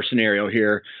right. Another scenario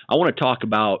here. I want to talk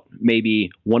about maybe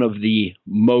one of the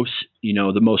most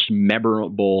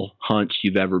memorable hunts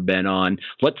you've ever been on.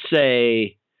 Let's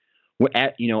say,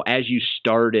 as you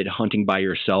started hunting by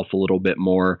yourself a little bit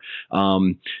more,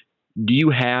 do you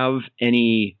have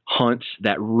any hunts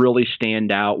that really stand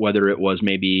out, whether it was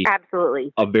maybe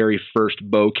absolutely a very first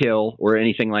bow kill or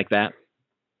anything like that?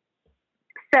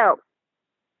 So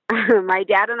my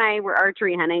dad and I were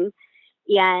archery hunting,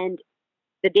 and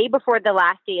the day before the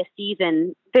last day of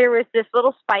season, there was this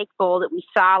little spike bull that we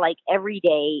saw like every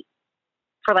day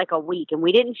for like a week, and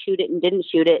we didn't shoot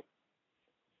it.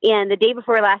 And the day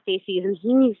before last day of season,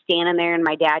 he was standing there, and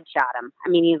my dad shot him. I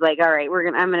mean, he's like, all right,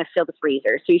 I'm going to fill the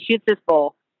freezer. So he shoots this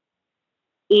bull.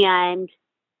 And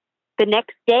the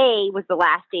next day was the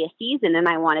last day of season, and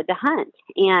I wanted to hunt.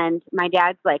 And my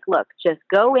dad's like, look, just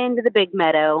go into the big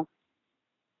meadow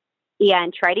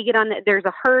and try to get on there's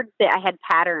a herd that I had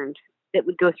patterned that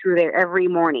would go through there every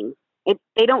morning.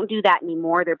 They don't do that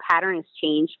anymore. Their pattern has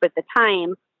changed. But at the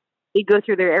time, he'd go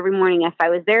through there every morning. If I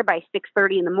was there by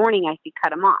 6:30 in the morning, I could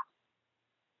cut him off.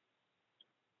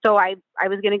 So I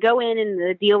was going to go in, and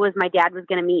the deal was my dad was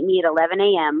going to meet me at 11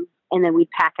 a.m., and then we'd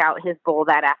pack out his bull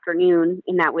that afternoon,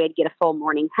 and that way I'd get a full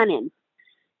morning hunt in.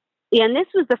 And this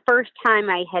was the first time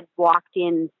I had walked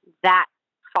in that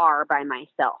far by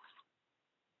myself.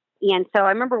 And so I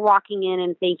remember walking in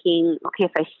and thinking, okay,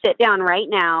 if I sit down right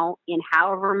now, in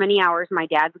however many hours, my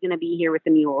dad's going to be here with the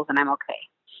mules, and I'm okay.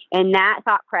 And that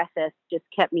thought process just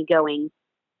kept me going.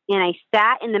 And I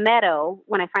sat in the meadow.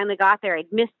 When I finally got there,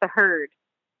 I'd missed the herd,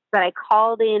 but I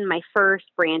called in my first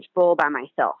branch bull by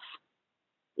myself.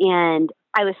 And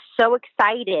I was so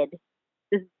excited.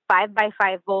 This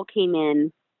 5x5 bull came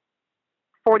in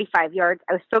 45 yards.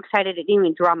 I was so excited it didn't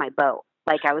even draw my bow.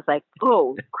 Like, I was like,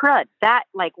 oh, crud, that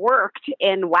like worked.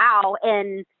 And wow.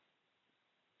 And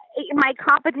my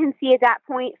competency at that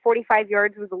point, 45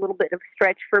 yards was a little bit of a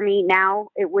stretch for me. Now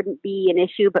it wouldn't be an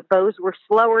issue, but bows were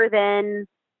slower then.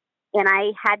 And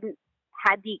I hadn't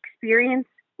had the experience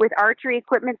with archery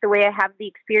equipment the way I have the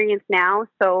experience now.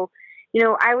 So,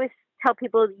 I always tell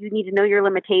people you need to know your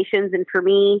limitations. And for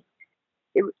me,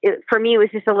 it was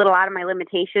just a little out of my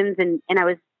limitations. And I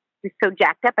was just so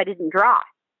jacked up, I didn't draw.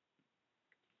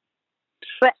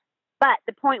 But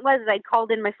the point was, I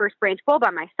called in my first branch bull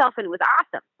by myself, and it was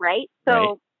awesome, right?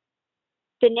 So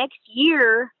The next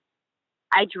year,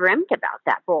 I dreamt about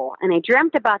that bull, and I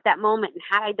dreamt about that moment and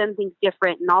had I done things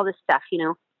different and all this stuff,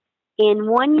 And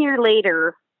 1 year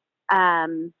later,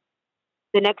 the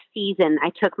next season,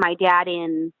 I took my dad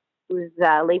in. It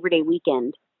was Labor Day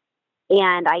weekend,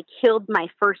 and I killed my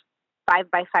first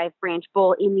 5x5 branch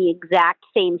bull in the exact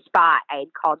same spot I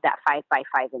had called that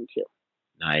 5x5 into.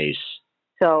 Nice.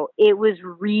 So it was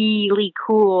really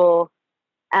cool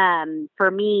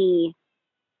for me,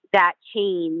 that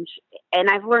change. And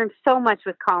I've learned so much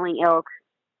with calling elk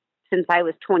since I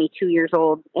was 22 years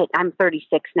old. I'm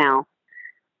 36 now.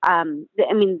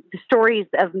 The stories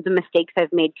of the mistakes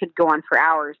I've made could go on for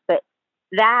hours, but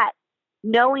that,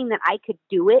 knowing that I could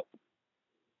do it,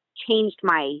 changed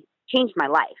my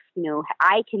life. You know,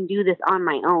 I can do this on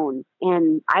my own,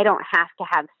 and I don't have to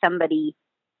have somebody.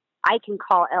 I can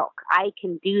call elk. I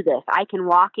can do this. I can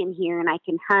walk in here and I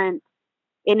can hunt.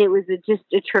 And it was just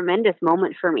a tremendous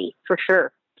moment for me, for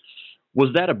sure.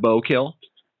 Was that a bow kill?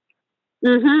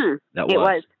 Mm-hmm. It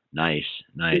was. Nice.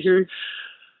 Mm-hmm.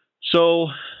 So,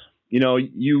 you know,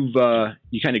 you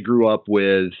kind of grew up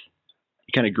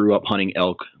hunting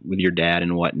elk with your dad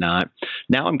and whatnot.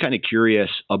 Now I'm kind of curious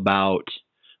about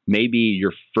maybe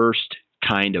your first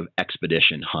kind of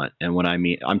expedition hunt. And what I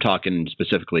mean, I'm talking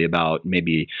specifically about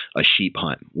maybe a sheep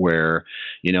hunt where,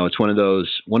 you know, it's one of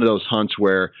those hunts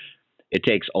where it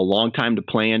takes a long time to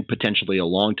plan, potentially a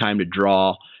long time to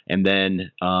draw. And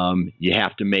then you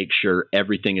have to make sure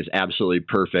everything is absolutely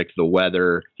perfect. The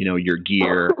weather, you know, your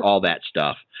gear, all that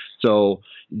stuff. So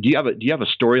do you have a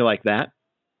story like that?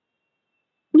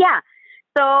 Yeah.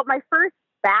 So my first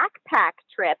backpack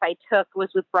trip I took was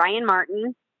with Brian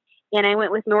Martin, and I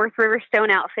went with North River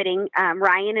Stone Outfitting,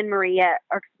 Ron and Maria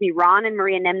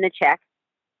Nemnichek.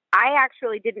 I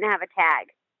actually didn't have a tag.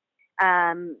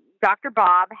 Dr.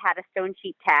 Bob had a stone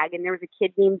sheep tag, and there was a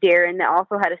kid named Darren that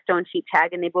also had a stone sheep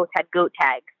tag, and they both had goat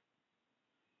tags.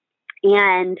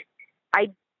 And I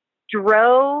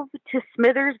drove to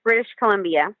Smithers, British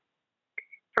Columbia.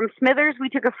 From Smithers, we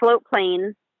took a float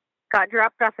plane, got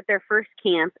dropped off at their first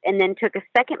camp, and then took a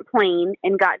second plane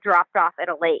and got dropped off at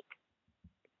a lake.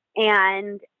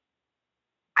 And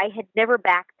I had never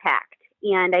backpacked.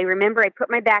 And I remember I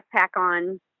put my backpack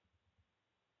on,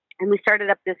 and we started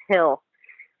up this hill,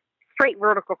 straight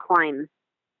vertical climb.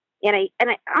 And I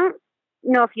don't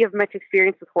know if you have much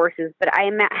experience with horses, but I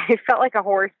felt like a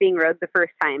horse being rode the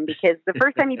first time, because the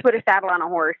first time you put a saddle on a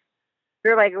horse,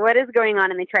 they're like, what is going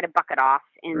on? And they try to buck it off,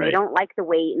 and Right. They don't like the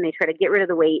weight, and they try to get rid of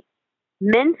the weight.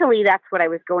 Mentally, that's what I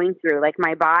was going through. Like,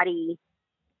 my body,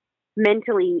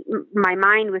 mentally, my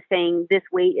mind was saying, this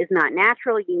weight is not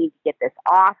natural. You need to get this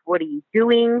off. What are you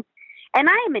doing? And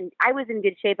I was in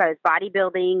good shape. I was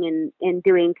bodybuilding and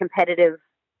doing competitive.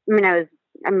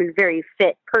 I'm a very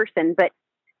fit person, but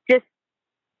just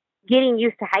getting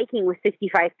used to hiking with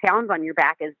 65 pounds on your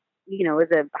back is, you know, as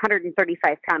a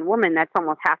 135 pound woman, that's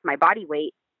almost half my body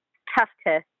weight.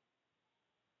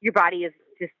 Your body is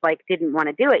just like, didn't want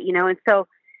to do it, you know? And so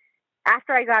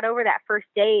after I got over that first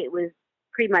day, it was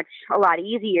pretty much a lot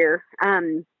easier.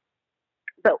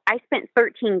 But I spent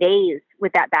 13 days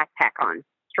with that backpack on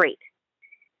straight.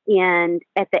 And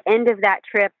at the end of that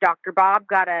trip, Dr. Bob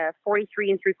got a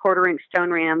 43 3/4 inch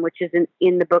stone ram, which is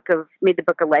made the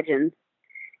Book of Legends.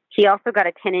 He also got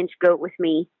a 10-inch goat with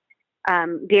me.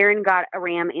 Darren got a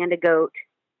ram and a goat,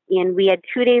 and we had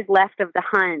 2 days left of the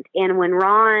hunt. And when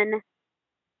Ron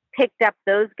picked up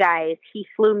those guys, he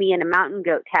flew me in a mountain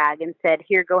goat tag and said,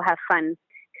 here, go have fun,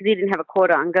 because he didn't have a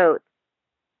quota on goats.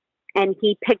 And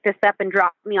he picked us up and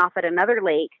dropped me off at another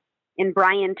lake, and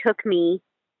Brian took me,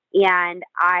 and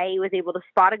I was able to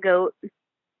spot a goat.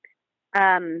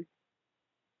 On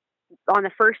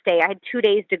the first day, I had 2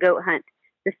 days to goat hunt.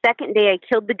 The second day, I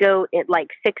killed the goat at like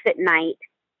 6 at night.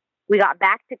 We got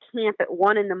back to camp at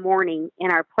 1 in the morning,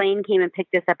 and our plane came and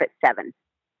picked us up at 7.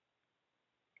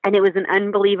 And it was an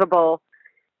unbelievable,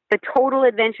 the total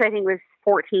adventure, I think, was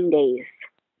 14 days.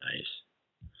 Nice.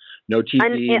 No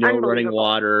TV, no running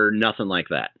water, nothing like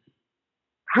that.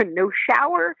 No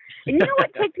shower. And you know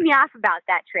what ticked me off about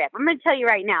that trip? I'm going to tell you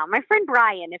right now. My friend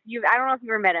Brian, I don't know if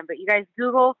you ever met him, but you guys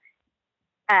Google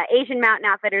Asian Mountain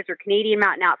Outfitters or Canadian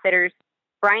Mountain Outfitters.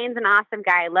 Brian's an awesome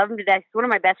guy. I love him to death. He's one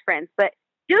of my best friends. But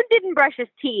dude didn't brush his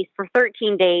teeth for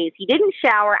 13 days. He didn't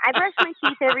shower. I brushed my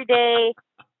teeth every day.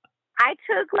 I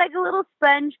took like a little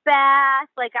sponge bath.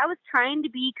 Like, I was trying to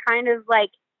be kind of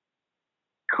like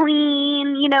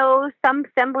clean, you know, some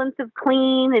semblance of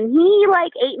clean. And he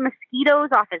like ate mosquitoes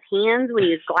off his hands when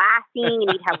he was glassing,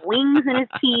 and he'd have wings in his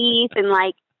teeth, and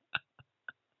like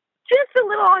just a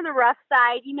little on the rough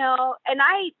side, you know. And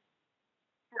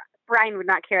Brian would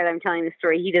not care that I'm telling this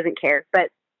story. He doesn't care.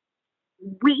 But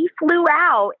we flew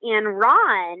out, and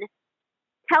Ron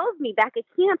tells me back at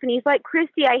camp, and he's like,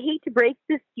 Christy, I hate to break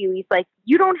this to you. He's like,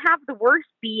 you don't have the worst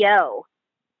BO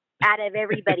out of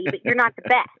everybody, but you're not the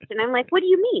best. And I'm like, what do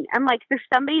you mean? I'm like, there's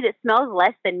somebody that smells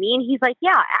less than me. And he's like,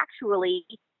 yeah, actually,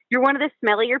 you're one of the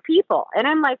smellier people. And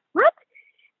I'm like, what?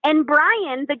 And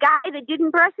Brian, the guy that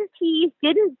didn't brush his teeth,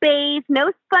 didn't bathe,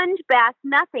 no sponge bath,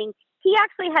 nothing, he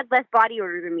actually had less body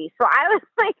odor than me. So I was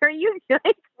like, are you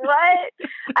like, what?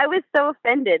 I was so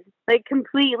offended, like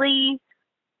completely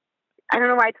I don't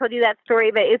know why I told you that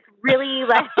story, but it's really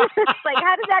like, like,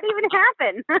 how did that even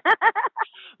happen?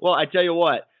 Well, I tell you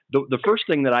what, the first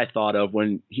thing that I thought of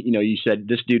when, you said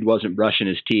this dude wasn't brushing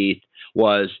his teeth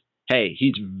was, hey,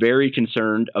 he's very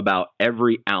concerned about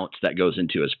every ounce that goes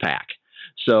into his pack.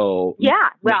 So yeah,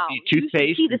 well,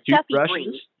 toothpaste, you see the stuff he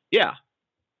brings. Yeah.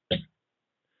 So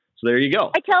there you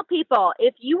go. I tell people,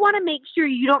 if you want to make sure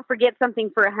you don't forget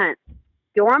something for a hunt,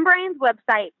 go on Brian's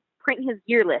website, print his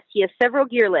gear list. He has several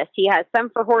gear lists. He has some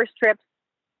for horse trips,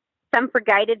 some for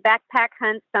guided backpack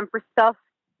hunts, some for self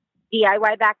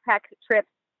DIY backpack trips,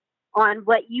 on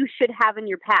what you should have in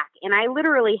your pack. And I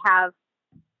literally have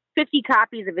 50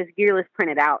 copies of his gear list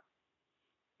printed out.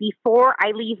 Before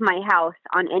I leave my house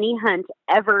on any hunt,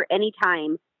 ever,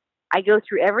 anytime, I go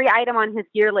through every item on his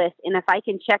gear list, and if I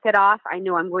can check it off, I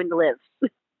know I'm going to live.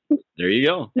 There you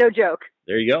go. No joke.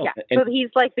 There you go. Yeah. So he's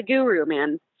like the guru,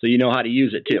 man. So you know how to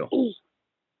use it too.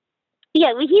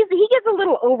 Yeah, he gets a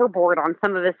little overboard on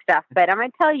some of this stuff, but I'm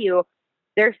going to tell you,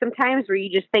 there's some times where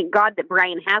you just thank God that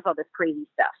Brian has all this crazy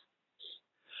stuff.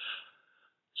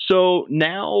 So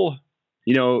now,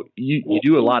 you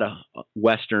do a lot of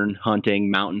Western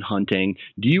hunting, mountain hunting.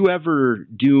 Do you ever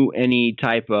do any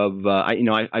type of,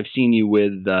 I've seen you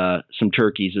with some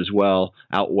turkeys as well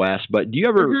out west, but do you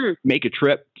ever make a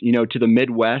trip, to the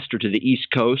Midwest or to the East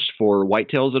Coast for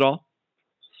whitetails at all?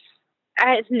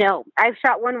 No, I've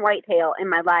shot one whitetail in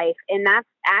my life, and that's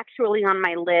actually on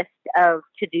my list of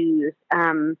to-dos.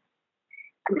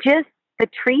 Just the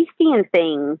tree stand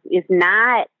thing is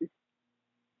not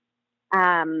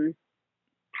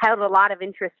held a lot of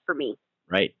interest for me.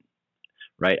 Right.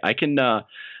 I can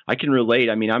relate.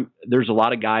 I mean, there's a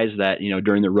lot of guys that,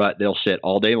 during the rut, they'll sit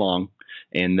all day long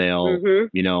and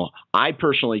they'll, I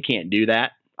personally can't do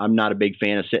that. I'm not a big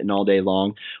fan of sitting all day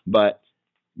long, but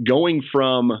going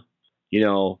from,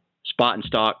 spot and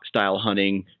stalk style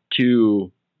hunting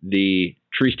to the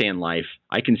tree stand life,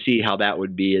 I can see how that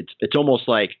would be. It's almost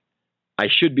like I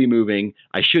should be moving.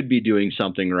 I should be doing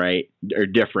something right or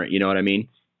different. You know what I mean?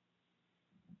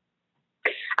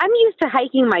 I'm used to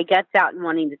hiking my guts out and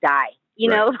wanting to die,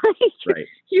 Right.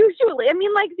 Usually. I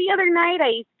mean, like the other night,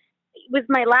 it was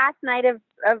my last night of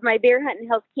my bear hunt in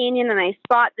Hell's Canyon, and I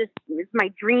spot this is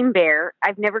my dream bear.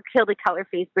 I've never killed a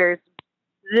color-faced bear.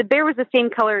 The bear was the same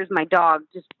color as my dog,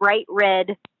 just bright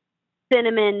red,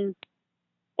 cinnamon,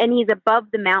 and he's above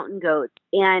the mountain goats.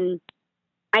 And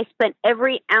I spent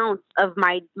every ounce of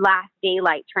my last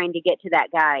daylight trying to get to that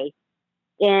guy.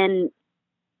 And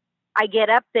I get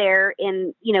up there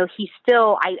and, he's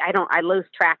still, I lose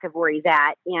track of where he's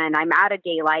at, and I'm out of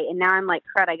daylight. And now I'm like,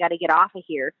 crud, I got to get off of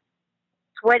here.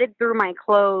 Sweated through my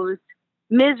clothes,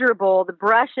 miserable. The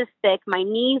brush is thick. My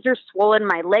knees are swollen.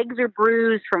 My legs are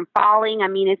bruised from falling. I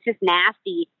mean, it's just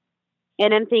nasty.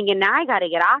 And I'm thinking, now I got to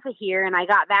get off of here. And I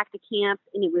got back to camp,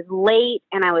 and it was late,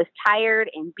 and I was tired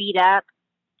and beat up.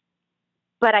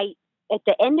 But at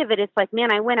the end of it, it's like,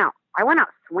 man, I went out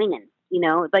swinging,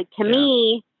 to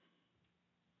me,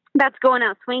 that's going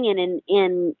out swinging,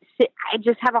 and I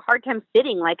just have a hard time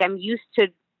sitting. Like, I'm used to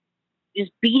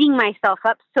just beating myself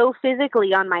up so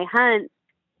physically on my hunts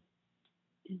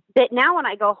that now when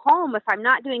I go home, if I'm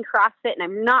not doing CrossFit and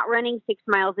I'm not running 6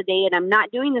 miles a day and I'm not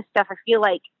doing this stuff, I feel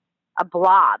like a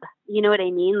blob. You know what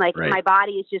I mean? Like, right. My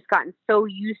body has just gotten so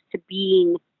used to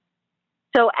being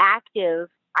so active.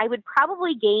 I would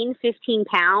probably gain 15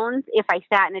 pounds if I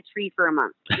sat in a tree for a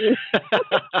month.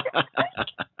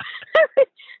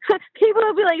 People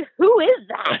will be like, who is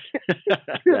that?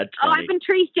 That's funny. I've been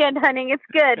tree stand hunting. It's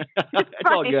good. It's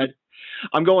all good.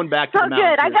 I'm going back to the mountains.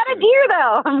 Good. I got a deer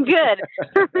though. I'm good.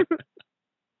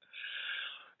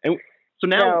 And so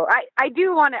now I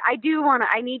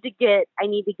need to get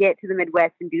to the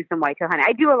Midwest and do some whitetail hunting.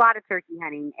 I do a lot of turkey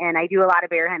hunting and I do a lot of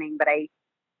bear hunting, but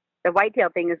the whitetail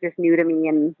thing is just new to me,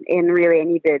 and really I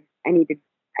need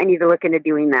to look into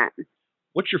doing that.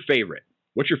 What's your favorite?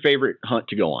 What's your favorite hunt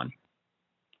to go on?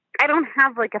 I don't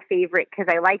have like a favorite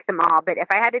because I like them all, but if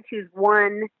I had to choose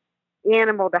one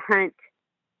animal to hunt,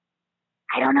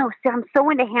 I don't know. So I'm so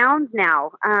into hounds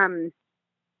now.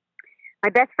 My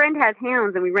best friend has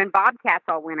hounds, and we run bobcats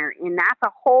all winter, and that's a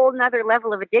whole nother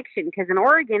level of addiction because in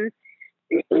Oregon,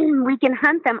 we can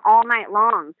hunt them all night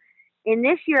long. And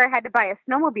this year I had to buy a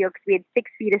snowmobile because we had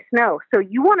 6 feet of snow. So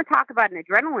you want to talk about an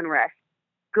adrenaline rush.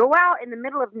 Go out in the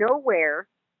middle of nowhere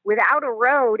without a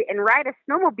road and ride a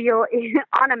snowmobile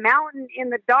on a mountain in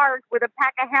the dark with a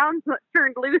pack of hounds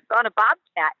turned loose on a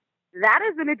bobcat. That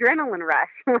is an adrenaline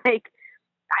rush. Like,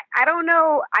 I don't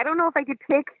know. I don't know if I could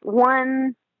pick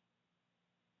one.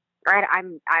 Right. I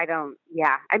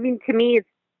mean, to me, it's,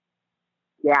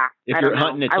 yeah. If you're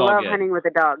hunting, it's I all love good. hunting with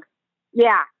a dog.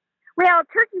 Yeah. Well,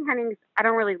 turkey hunting, I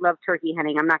don't really love turkey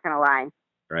hunting. I'm not going to lie.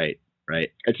 Right.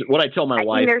 It's what I tell my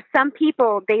wife. There's some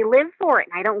people, they live for it,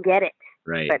 and I don't get it.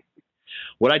 Right. But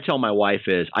what I tell my wife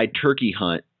is I turkey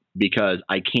hunt because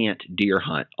I can't deer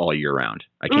hunt all year round.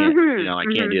 I can't, I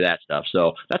can't do that stuff.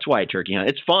 So that's why I turkey hunt.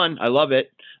 It's fun. I love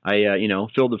it. I,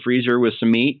 fill the freezer with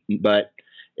some meat, but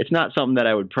it's not something that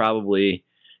I would probably,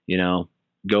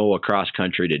 go across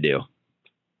country to do.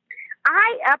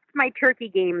 I upped my turkey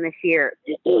game this year,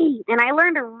 and I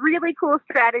learned a really cool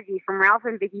strategy from Ralph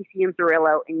and Vicki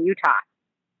Ciancerillo in Utah.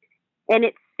 And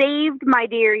it saved my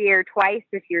deer year twice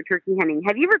this year turkey hunting.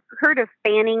 Have you ever heard of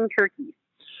fanning turkeys?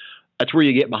 That's where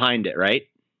you get behind it, right?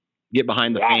 Get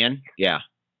behind the fan? Yeah.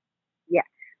 Yeah.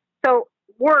 So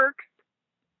works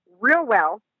real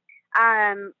well.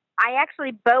 I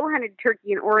actually bow hunted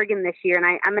turkey in Oregon this year,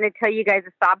 and I'm going to tell you guys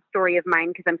a sob story of mine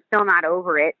because I'm still not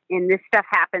over it. And this stuff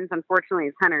happens, unfortunately,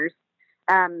 as hunters.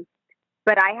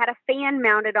 But I had a fan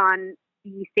mounted on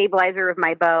the stabilizer of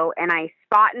my bow, and I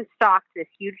spot and stalked this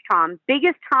huge tom,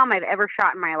 biggest tom I've ever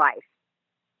shot in my life.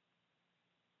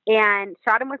 And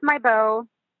shot him with my bow,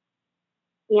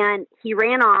 and he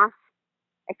ran off.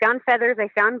 I found feathers, I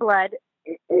found blood,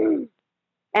 and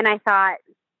I thought,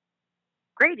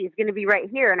 great, he's going to be right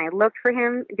here. And I looked for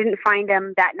him, didn't find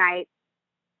him that night.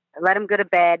 I let him go to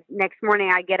bed. Next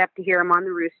morning, I get up to hear him on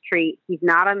the roost tree. He's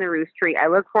not on the roost tree. I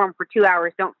look for him for 2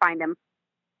 hours, don't find him.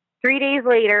 3 days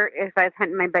later, as I was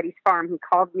hunting my buddy's farm, he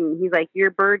called me. He's like, your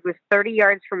bird was 30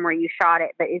 yards from where you shot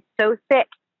it, but it's so thick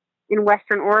in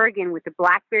western Oregon with the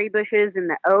blackberry bushes and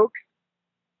the oaks.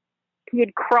 He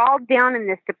had crawled down in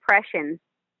this depression,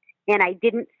 and I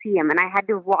didn't see him, and I had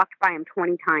to have walked by him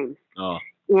 20 times. Oh.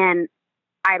 And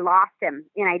I lost him,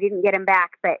 and I didn't get him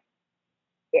back, but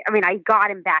I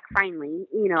got him back finally.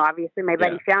 Obviously my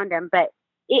buddy found him, but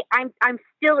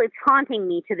it's haunting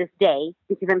me to this day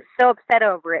because I'm so upset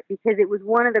over it because it was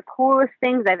one of the coolest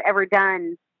things I've ever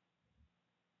done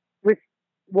with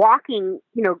walking,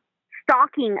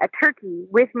 stalking a turkey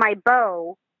with my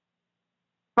bow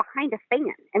behind a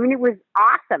fan. It was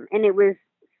awesome. And it was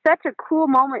such a cool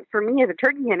moment for me as a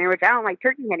turkey hunter, which I don't like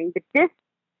turkey hunting, but this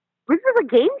was a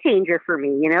game changer for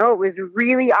me. It was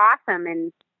really awesome.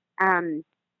 And,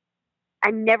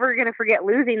 I'm never going to forget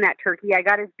losing that turkey. I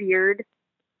got his beard,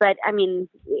 but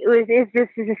it's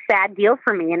just a sad deal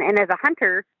for me. And as a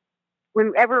hunter,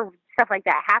 whenever stuff like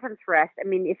that happens for us,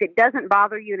 if it doesn't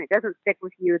bother you and it doesn't stick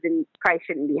with you, then you probably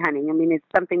shouldn't be hunting. It's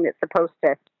something that's supposed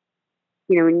to,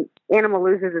 when animal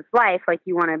loses its life, like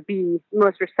you want to be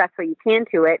most respectful you can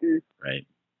to it. And right.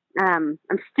 I'm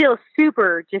still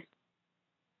super just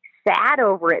sad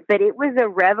over it, but it was a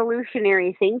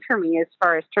revolutionary thing for me as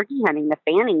far as turkey hunting, the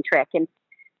fanning trick. And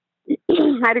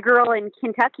I had a girl in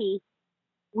Kentucky.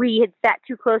 We had sat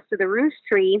too close to the roost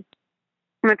tree,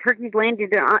 and the turkeys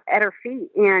landed at her feet.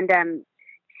 And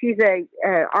she's a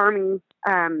Army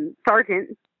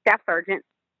sergeant, staff sergeant,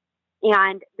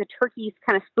 and the turkeys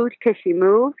kind of spooked because she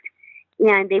moved,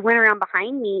 and they went around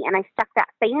behind me, and I stuck that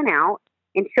fan out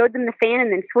and showed them the fan and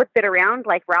then flipped it around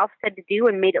like Ralph said to do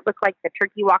and made it look like the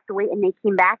turkey walked away, and they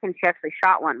came back and she actually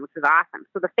shot one, which was awesome.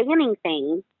 So the fanning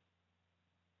thing,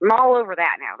 I'm all over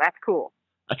that now. That's cool.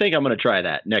 I think I'm going to try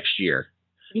that next year.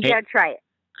 You got to try it.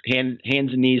 Hands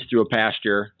and knees through a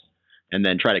pasture and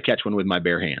then try to catch one with my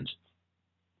bare hands.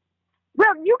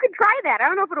 Well, you could try that. I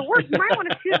don't know if it'll work. You might want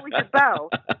to shoot it with your bow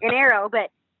and arrow,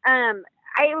 but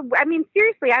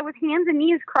seriously, I was hands and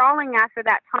knees crawling after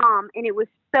that tom, and it was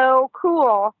so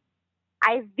cool.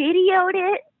 I videoed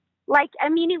it.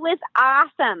 It was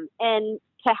awesome. And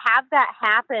to have that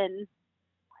happen,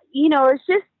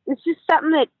 it's just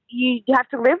something that you have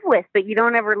to live with, but you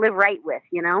don't ever live right with,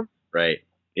 Right.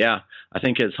 Yeah. I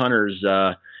think as hunters,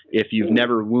 if you've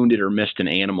never wounded or missed an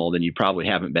animal, then you probably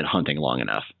haven't been hunting long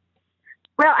enough.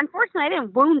 Well, unfortunately, I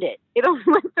didn't wound it. It only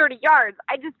went 30 yards.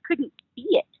 I just couldn't see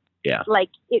it. Yeah.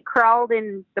 It crawled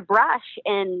in the brush,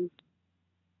 and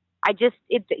I just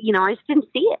didn't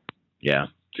see it. Yeah.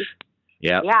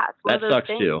 Yeah. Yeah. That sucks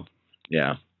things. Too.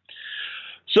 Yeah.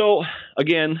 So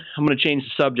again, I'm going to change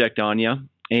the subject on you.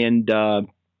 And,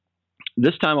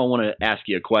 this time I want to ask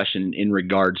you a question in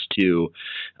regards to,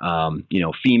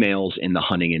 females in the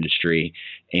hunting industry.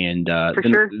 And,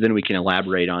 then we can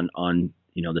elaborate on,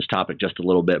 this topic just a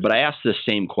little bit, but I asked this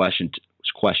same question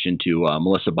to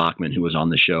Melissa Bachman, who was on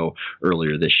the show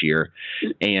earlier this year.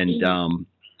 And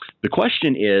the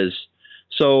question is,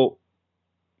 so,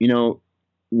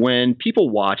 when people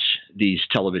watch these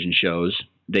television shows,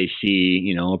 they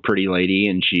see, a pretty lady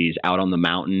and she's out on the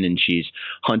mountain and she's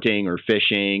hunting or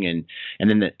fishing. And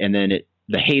then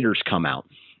the haters come out,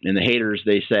 and the haters,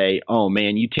 they say, oh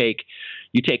man, you take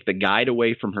the guide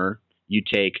away from her. you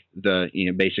take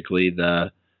basically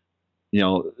the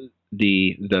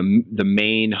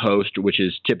main host, which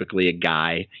is typically a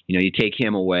guy, you take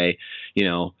him away,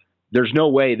 there's no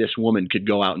way this woman could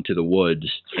go out into the woods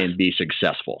and be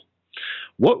successful.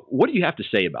 What do you have to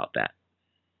say about that?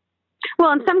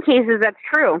 Well, in some cases, that's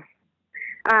true.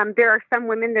 There are some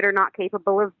women that are not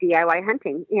capable of DIY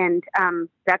hunting, and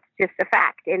that's just a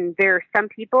fact. And there are some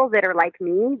people that are like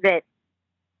me, that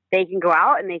they can go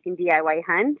out and they can DIY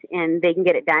hunt and they can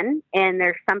get it done. And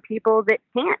there's some people that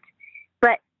can't.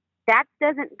 But that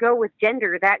doesn't go with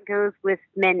gender. That goes with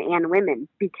men and women,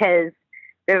 because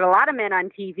there's a lot of men on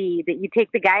TV that you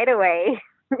take the guide away.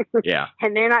 Yeah.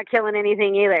 And they're not killing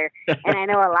anything either. And I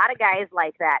know a lot of guys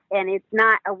like that. And it's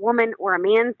not a woman or a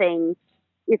man thing.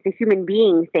 It's a human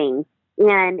being thing.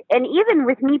 And even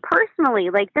with me personally,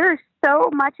 like, there's so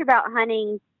much about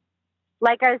hunting.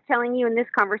 Like I was telling you in this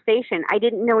conversation, I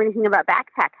didn't know anything about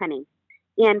backpack hunting.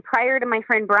 And prior to my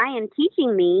friend Brian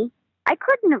teaching me, I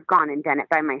couldn't have gone and done it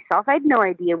by myself. I had no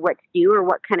idea what to do or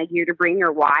what kind of gear to bring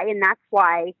or why. And that's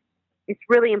why it's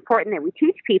really important that we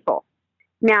teach people.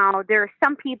 Now, there are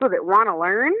some people that want to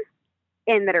learn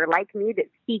and that are like me, that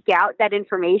seek out that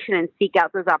information and seek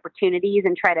out those opportunities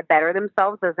and try to better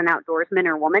themselves as an outdoorsman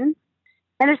or woman.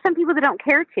 And there's some people that don't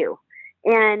care to.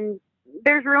 And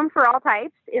there's room for all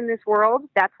types in this world.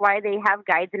 That's why they have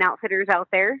guides and outfitters out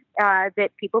there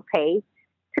that people pay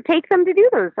to take them to do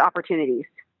those opportunities.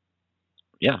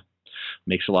 Yeah.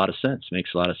 Makes a lot of sense.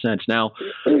 Now,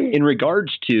 in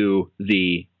regards to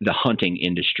the hunting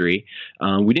industry,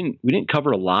 we didn't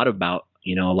cover a lot about,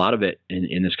 a lot of it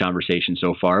in this conversation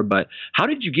so far, but how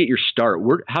did you get your start?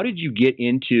 How did you get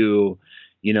into,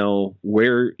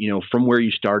 where, from where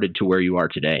you started to where you are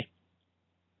today?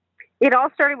 It all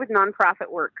started with nonprofit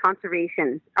work,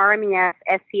 conservation, RMEF,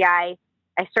 SCI.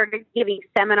 I started giving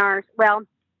seminars. Well,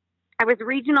 I was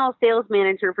regional sales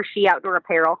manager for She Outdoor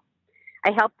Apparel.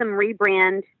 I helped them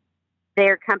rebrand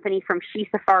their company from She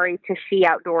Safari to She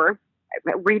Outdoor,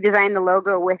 redesigned the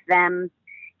logo with them.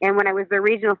 And when I was the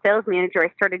regional sales manager,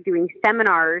 I started doing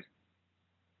seminars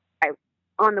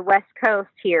on the West Coast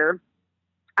here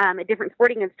at different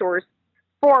sporting goods stores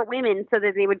for women, so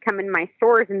that they would come in my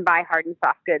stores and buy hard and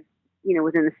soft goods,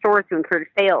 within the stores to encourage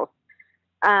sales.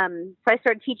 So I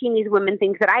started teaching these women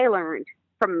things that I learned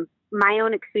from my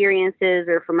own experiences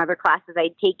or from other classes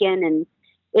I'd taken, and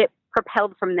it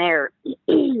propelled from there.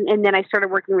 And then I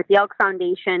started working with the Elk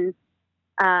Foundation,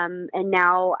 and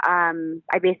now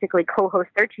I basically co-host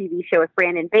their TV show with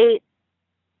Brandon Bates.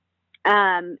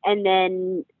 And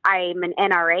then I'm an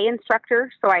NRA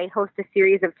instructor, so I host a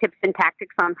series of tips and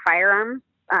tactics on firearms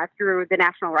through the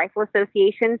National Rifle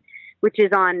Association, which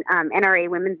is on NRA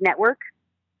Women's Network.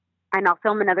 And I'll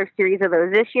film another series of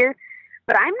those this year.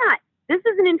 But this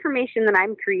isn't information that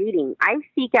I'm creating. I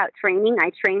seek out training.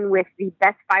 I train with the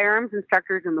best firearms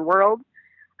instructors in the world.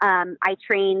 I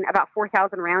train about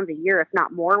 4,000 rounds a year, if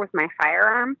not more, with my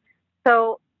firearm.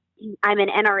 So I'm an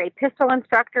NRA pistol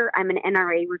instructor. I'm an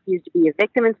NRA Refuse to Be a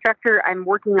Victim instructor. I'm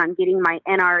working on getting my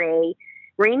NRA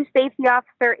range safety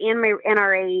officer and my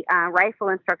NRA rifle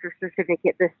instructor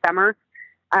certificate this summer.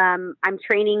 I'm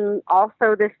training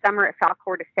also this summer at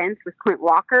Falcor Defense with Clint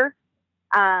Walker.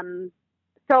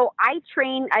 So I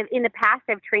train, in the past,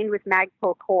 I've trained with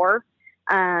Magpul Corps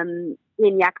in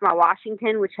Yakima,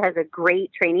 Washington, which has a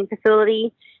great training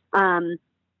facility.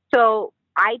 So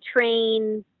I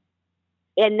train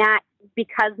in that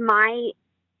because my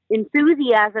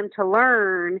enthusiasm to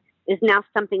learn is now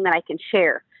something that I can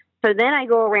share. So then I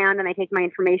go around and I take my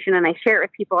information and I share it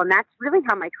with people. And that's really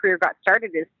how my career got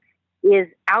started, is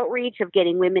outreach, of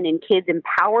getting women and kids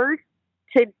empowered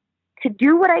to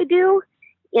do what I do,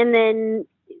 and then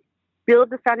build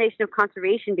the foundation of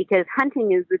conservation, because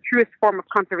hunting is the truest form of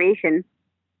conservation,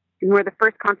 and we're the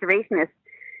first conservationists,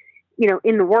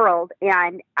 in the world.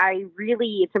 And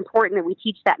it's important that we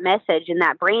teach that message and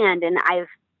that brand. And I've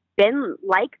been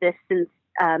like this since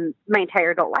my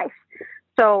entire adult life.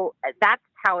 So that's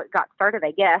how it got started,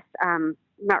 I guess.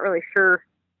 Not really sure,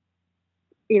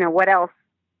 what else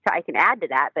I can add to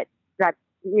that, but that,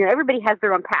 everybody has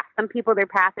their own path. Some people, their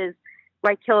path is,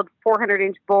 I killed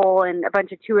 400-inch bull and a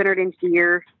bunch of 200-inch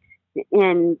deer,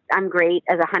 and I'm great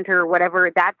as a hunter or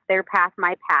whatever. That's their path.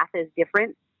 My path is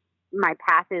different. My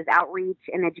path is outreach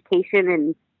and education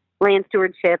and land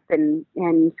stewardship. And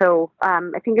so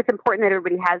I think it's important that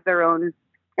everybody has their own.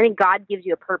 I think God gives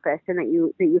you a purpose, and that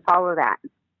you follow that.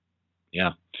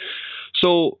 Yeah.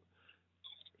 So,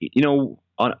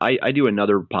 I do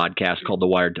another podcast called the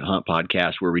Wired to Hunt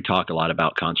podcast, where we talk a lot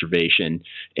about conservation,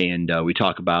 and we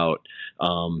talk about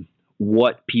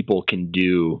what people can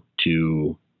do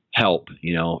to help.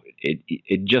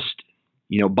 It just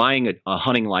buying a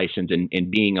hunting license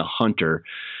and being a hunter,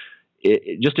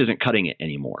 it just isn't cutting it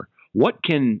anymore.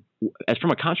 As from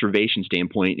a conservation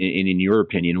standpoint, and in your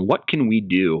opinion, what can we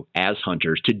do as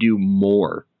hunters to do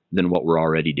more than what we're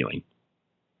already doing?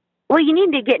 Well, you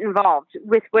need to get involved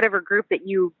with whatever group that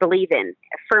you believe in.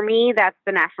 For me, that's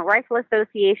the National Rifle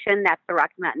Association, that's the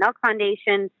Rocky Mountain Elk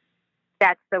Foundation,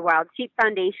 that's the Wild Sheep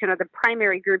Foundation, are the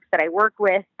primary groups that I work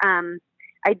with.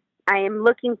 I am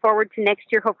looking forward to next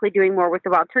year, hopefully doing more with the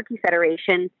Wild Turkey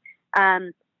Federation.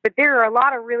 But there are a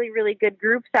lot of really, really good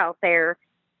groups out there.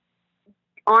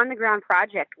 On-the-ground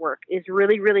project work is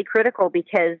really, really critical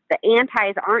because the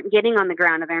antis aren't getting on the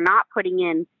ground and they're not putting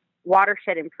in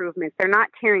watershed improvements. They're not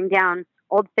tearing down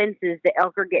old fences that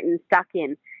elk are getting stuck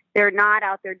in. They're not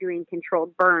out there doing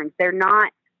controlled burns. They're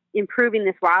not improving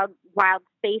this wild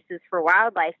spaces for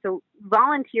wildlife. So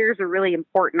volunteers are really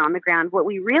important on the ground. What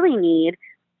we really need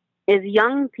is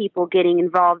young people getting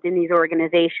involved in these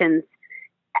organizations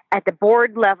at the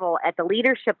board level, at the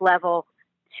leadership level,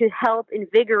 to help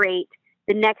invigorate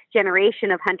the next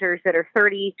generation of hunters that are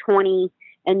 30, 20,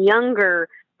 and younger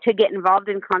to get involved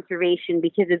in conservation,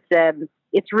 because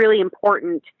it's really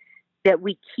important that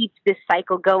we keep this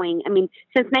cycle going. I mean,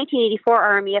 since 1984,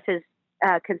 RMEF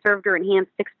has conserved or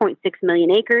enhanced 6.6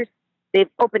 million acres. They've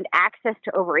opened access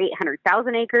to over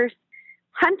 800,000 acres.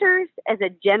 Hunters, as a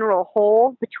general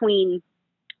whole, between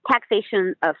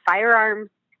taxation of firearms,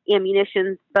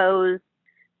 ammunition, bows,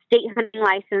 state hunting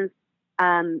license,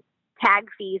 tag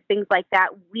fees, things like that,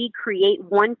 we create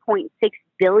 $1.6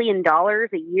 billion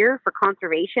a year for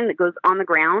conservation that goes on the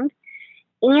ground.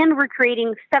 And we're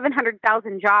creating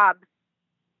 700,000 jobs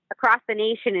across the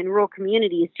nation in rural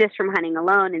communities just from hunting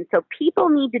alone. And so people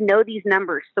need to know these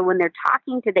numbers. So when they're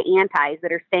talking to the antis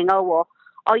that are saying, oh, well,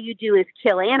 all you do is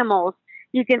kill animals,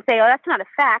 you can say, oh, that's not a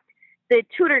fact. The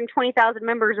 220,000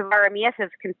 members of RMEF have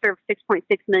conserved 6.6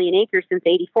 million acres since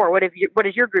 84. What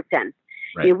has your group done?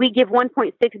 Right. We give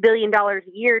 $1.6 billion a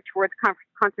year towards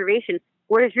conservation.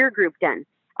 What has your group done?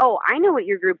 Oh, I know what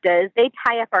your group does. They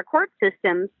tie up our court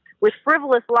systems with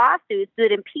frivolous lawsuits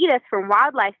that impede us from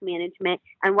wildlife management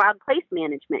and wild place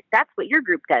management. That's what your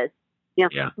group does.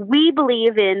 We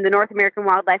believe in the North American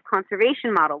Wildlife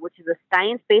Conservation Model, which is a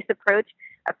science-based approach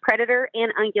of predator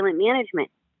and ungulate management.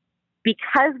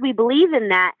 Because we believe in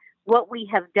that, what we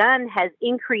have done has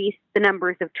increased the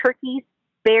numbers of turkeys,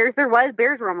 bears.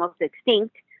 Bears were almost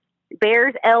extinct.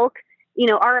 Bears, elk.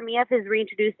 RMEF has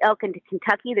reintroduced elk into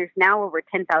Kentucky. There's now over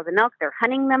 10,000 elk. They're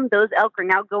hunting them. Those elk are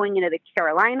now going into the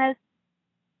Carolinas.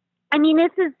 I mean,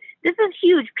 this is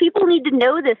huge. People need to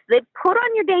know this. They put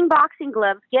on your dang boxing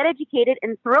gloves, get educated,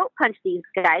 and throat punch these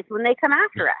guys when they come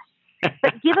after us.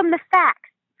 But give them the facts.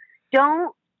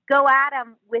 Don't go at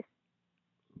them with.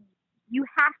 You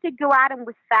have to go at them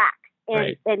with facts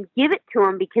and give it to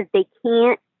them, because they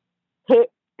can't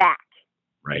hit back.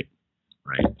 Right.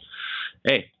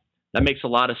 Hey, that makes a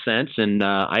lot of sense, and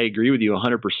I agree with you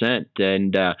 100%.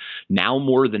 And now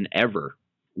more than ever,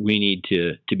 we need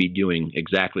to be doing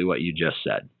exactly what you just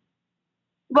said.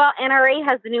 Well, NRA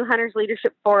has the new Hunters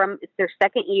Leadership Forum. It's their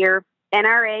second year.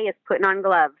 NRA is putting on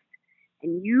gloves.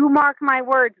 And you mark my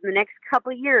words, in the next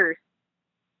couple of years,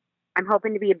 I'm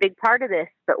hoping to be a big part of this.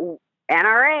 But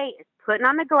NRA is putting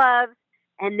on the gloves,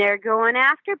 and they're going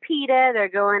after PETA. They're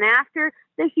going after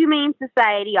the Humane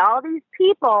Society, all these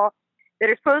people that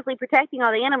are supposedly protecting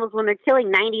all the animals when they're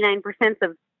killing 99%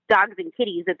 of dogs and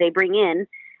kitties that they bring in.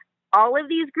 All of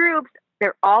these groups,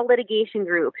 they're all litigation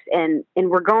groups, and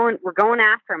we're going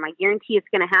after them. I guarantee it's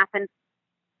going to happen.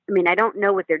 I mean, I don't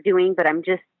know what they're doing, but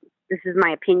this is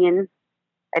my opinion.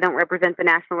 I don't represent the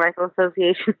National Rifle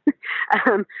Association,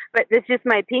 but this is just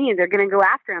my opinion. They're going to go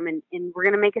after them, and we're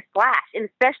going to make a splash. And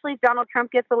especially if Donald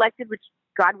Trump gets elected, which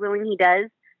God willing he does,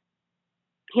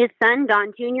 his son,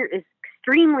 Don Jr., is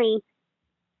extremely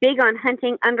big on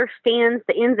hunting, understands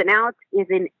the ins and outs, is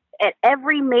at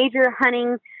every major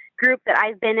hunting group that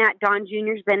I've been at. Don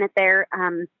Jr.'s been at there,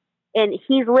 and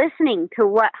he's listening to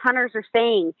what hunters are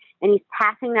saying, and he's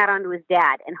passing that on to his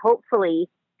dad. And hopefully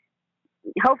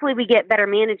we get better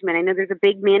management. I know there's a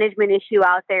big management issue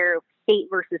out there, state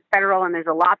versus federal, and there's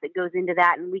a lot that goes into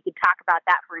that, and we could talk about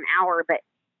that for an hour. But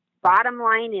bottom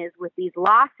line is, with these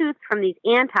lawsuits from these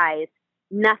antis,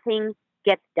 nothing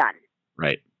gets done.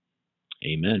 Right.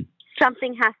 Amen.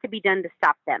 Something has to be done to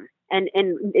stop them, and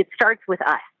it starts with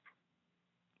us.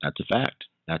 That's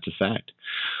a fact.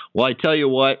 Well, I tell you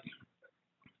what,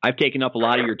 I've taken up a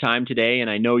lot of your time today, and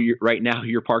I know right now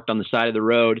you're parked on the side of the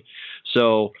road.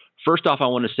 So first off, I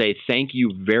want to say thank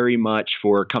you very much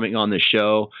for coming on the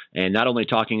show and not only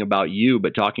talking about you,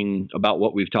 but talking about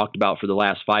what we've talked about for the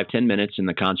last 5-10 minutes in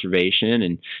the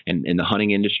conservation and the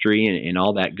hunting industry and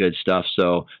all that good stuff.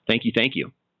 So thank you. Thank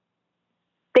you.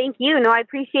 No, I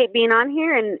appreciate being on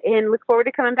here and look forward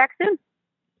to coming back soon.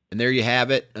 And there you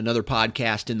have it, another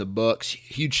podcast in the books.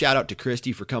 Huge shout out to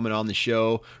Christy for coming on the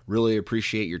show. Really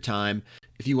appreciate your time.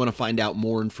 If you want to find out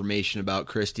more information about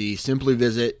Christy, simply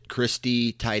visit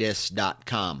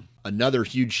ChristyTitus.com. Another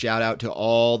huge shout out to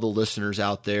all the listeners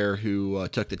out there who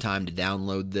took the time to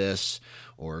download this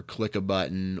or click a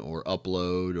button or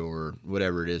upload or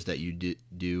whatever it is that you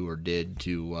do or did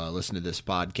to listen to this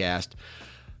podcast.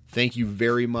 Thank you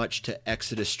very much to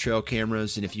Exodus Trail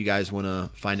Cameras, and if you guys want to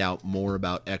find out more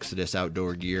about Exodus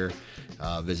Outdoor Gear,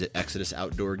 visit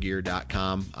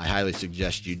ExodusOutdoorGear.com. I highly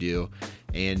suggest you do.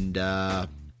 And I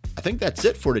think that's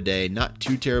it for today. Not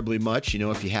too terribly much.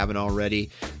 If you haven't already,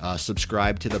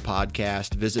 subscribe to the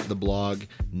podcast. Visit the blog,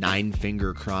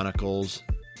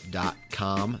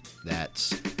 ninefingerchronicles.com.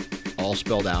 That's all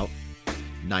spelled out,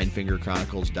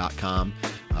 ninefingerchronicles.com.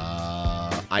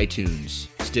 iTunes,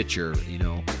 Stitcher,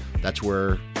 that's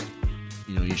where,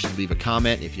 you should leave a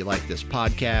comment if you like this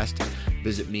podcast.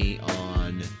 Visit me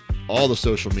on all the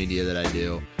social media that I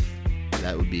do.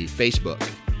 That would be Facebook,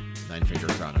 Nine Finger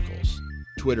Chronicles,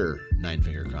 Twitter, Nine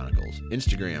Finger Chronicles,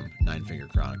 Instagram, Nine Finger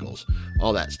Chronicles,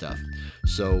 all that stuff.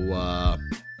 So,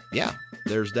 yeah,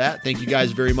 there's that. Thank you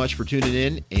guys very much for tuning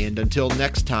in. And until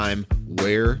next time,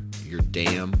 wear your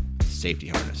damn safety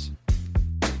harness.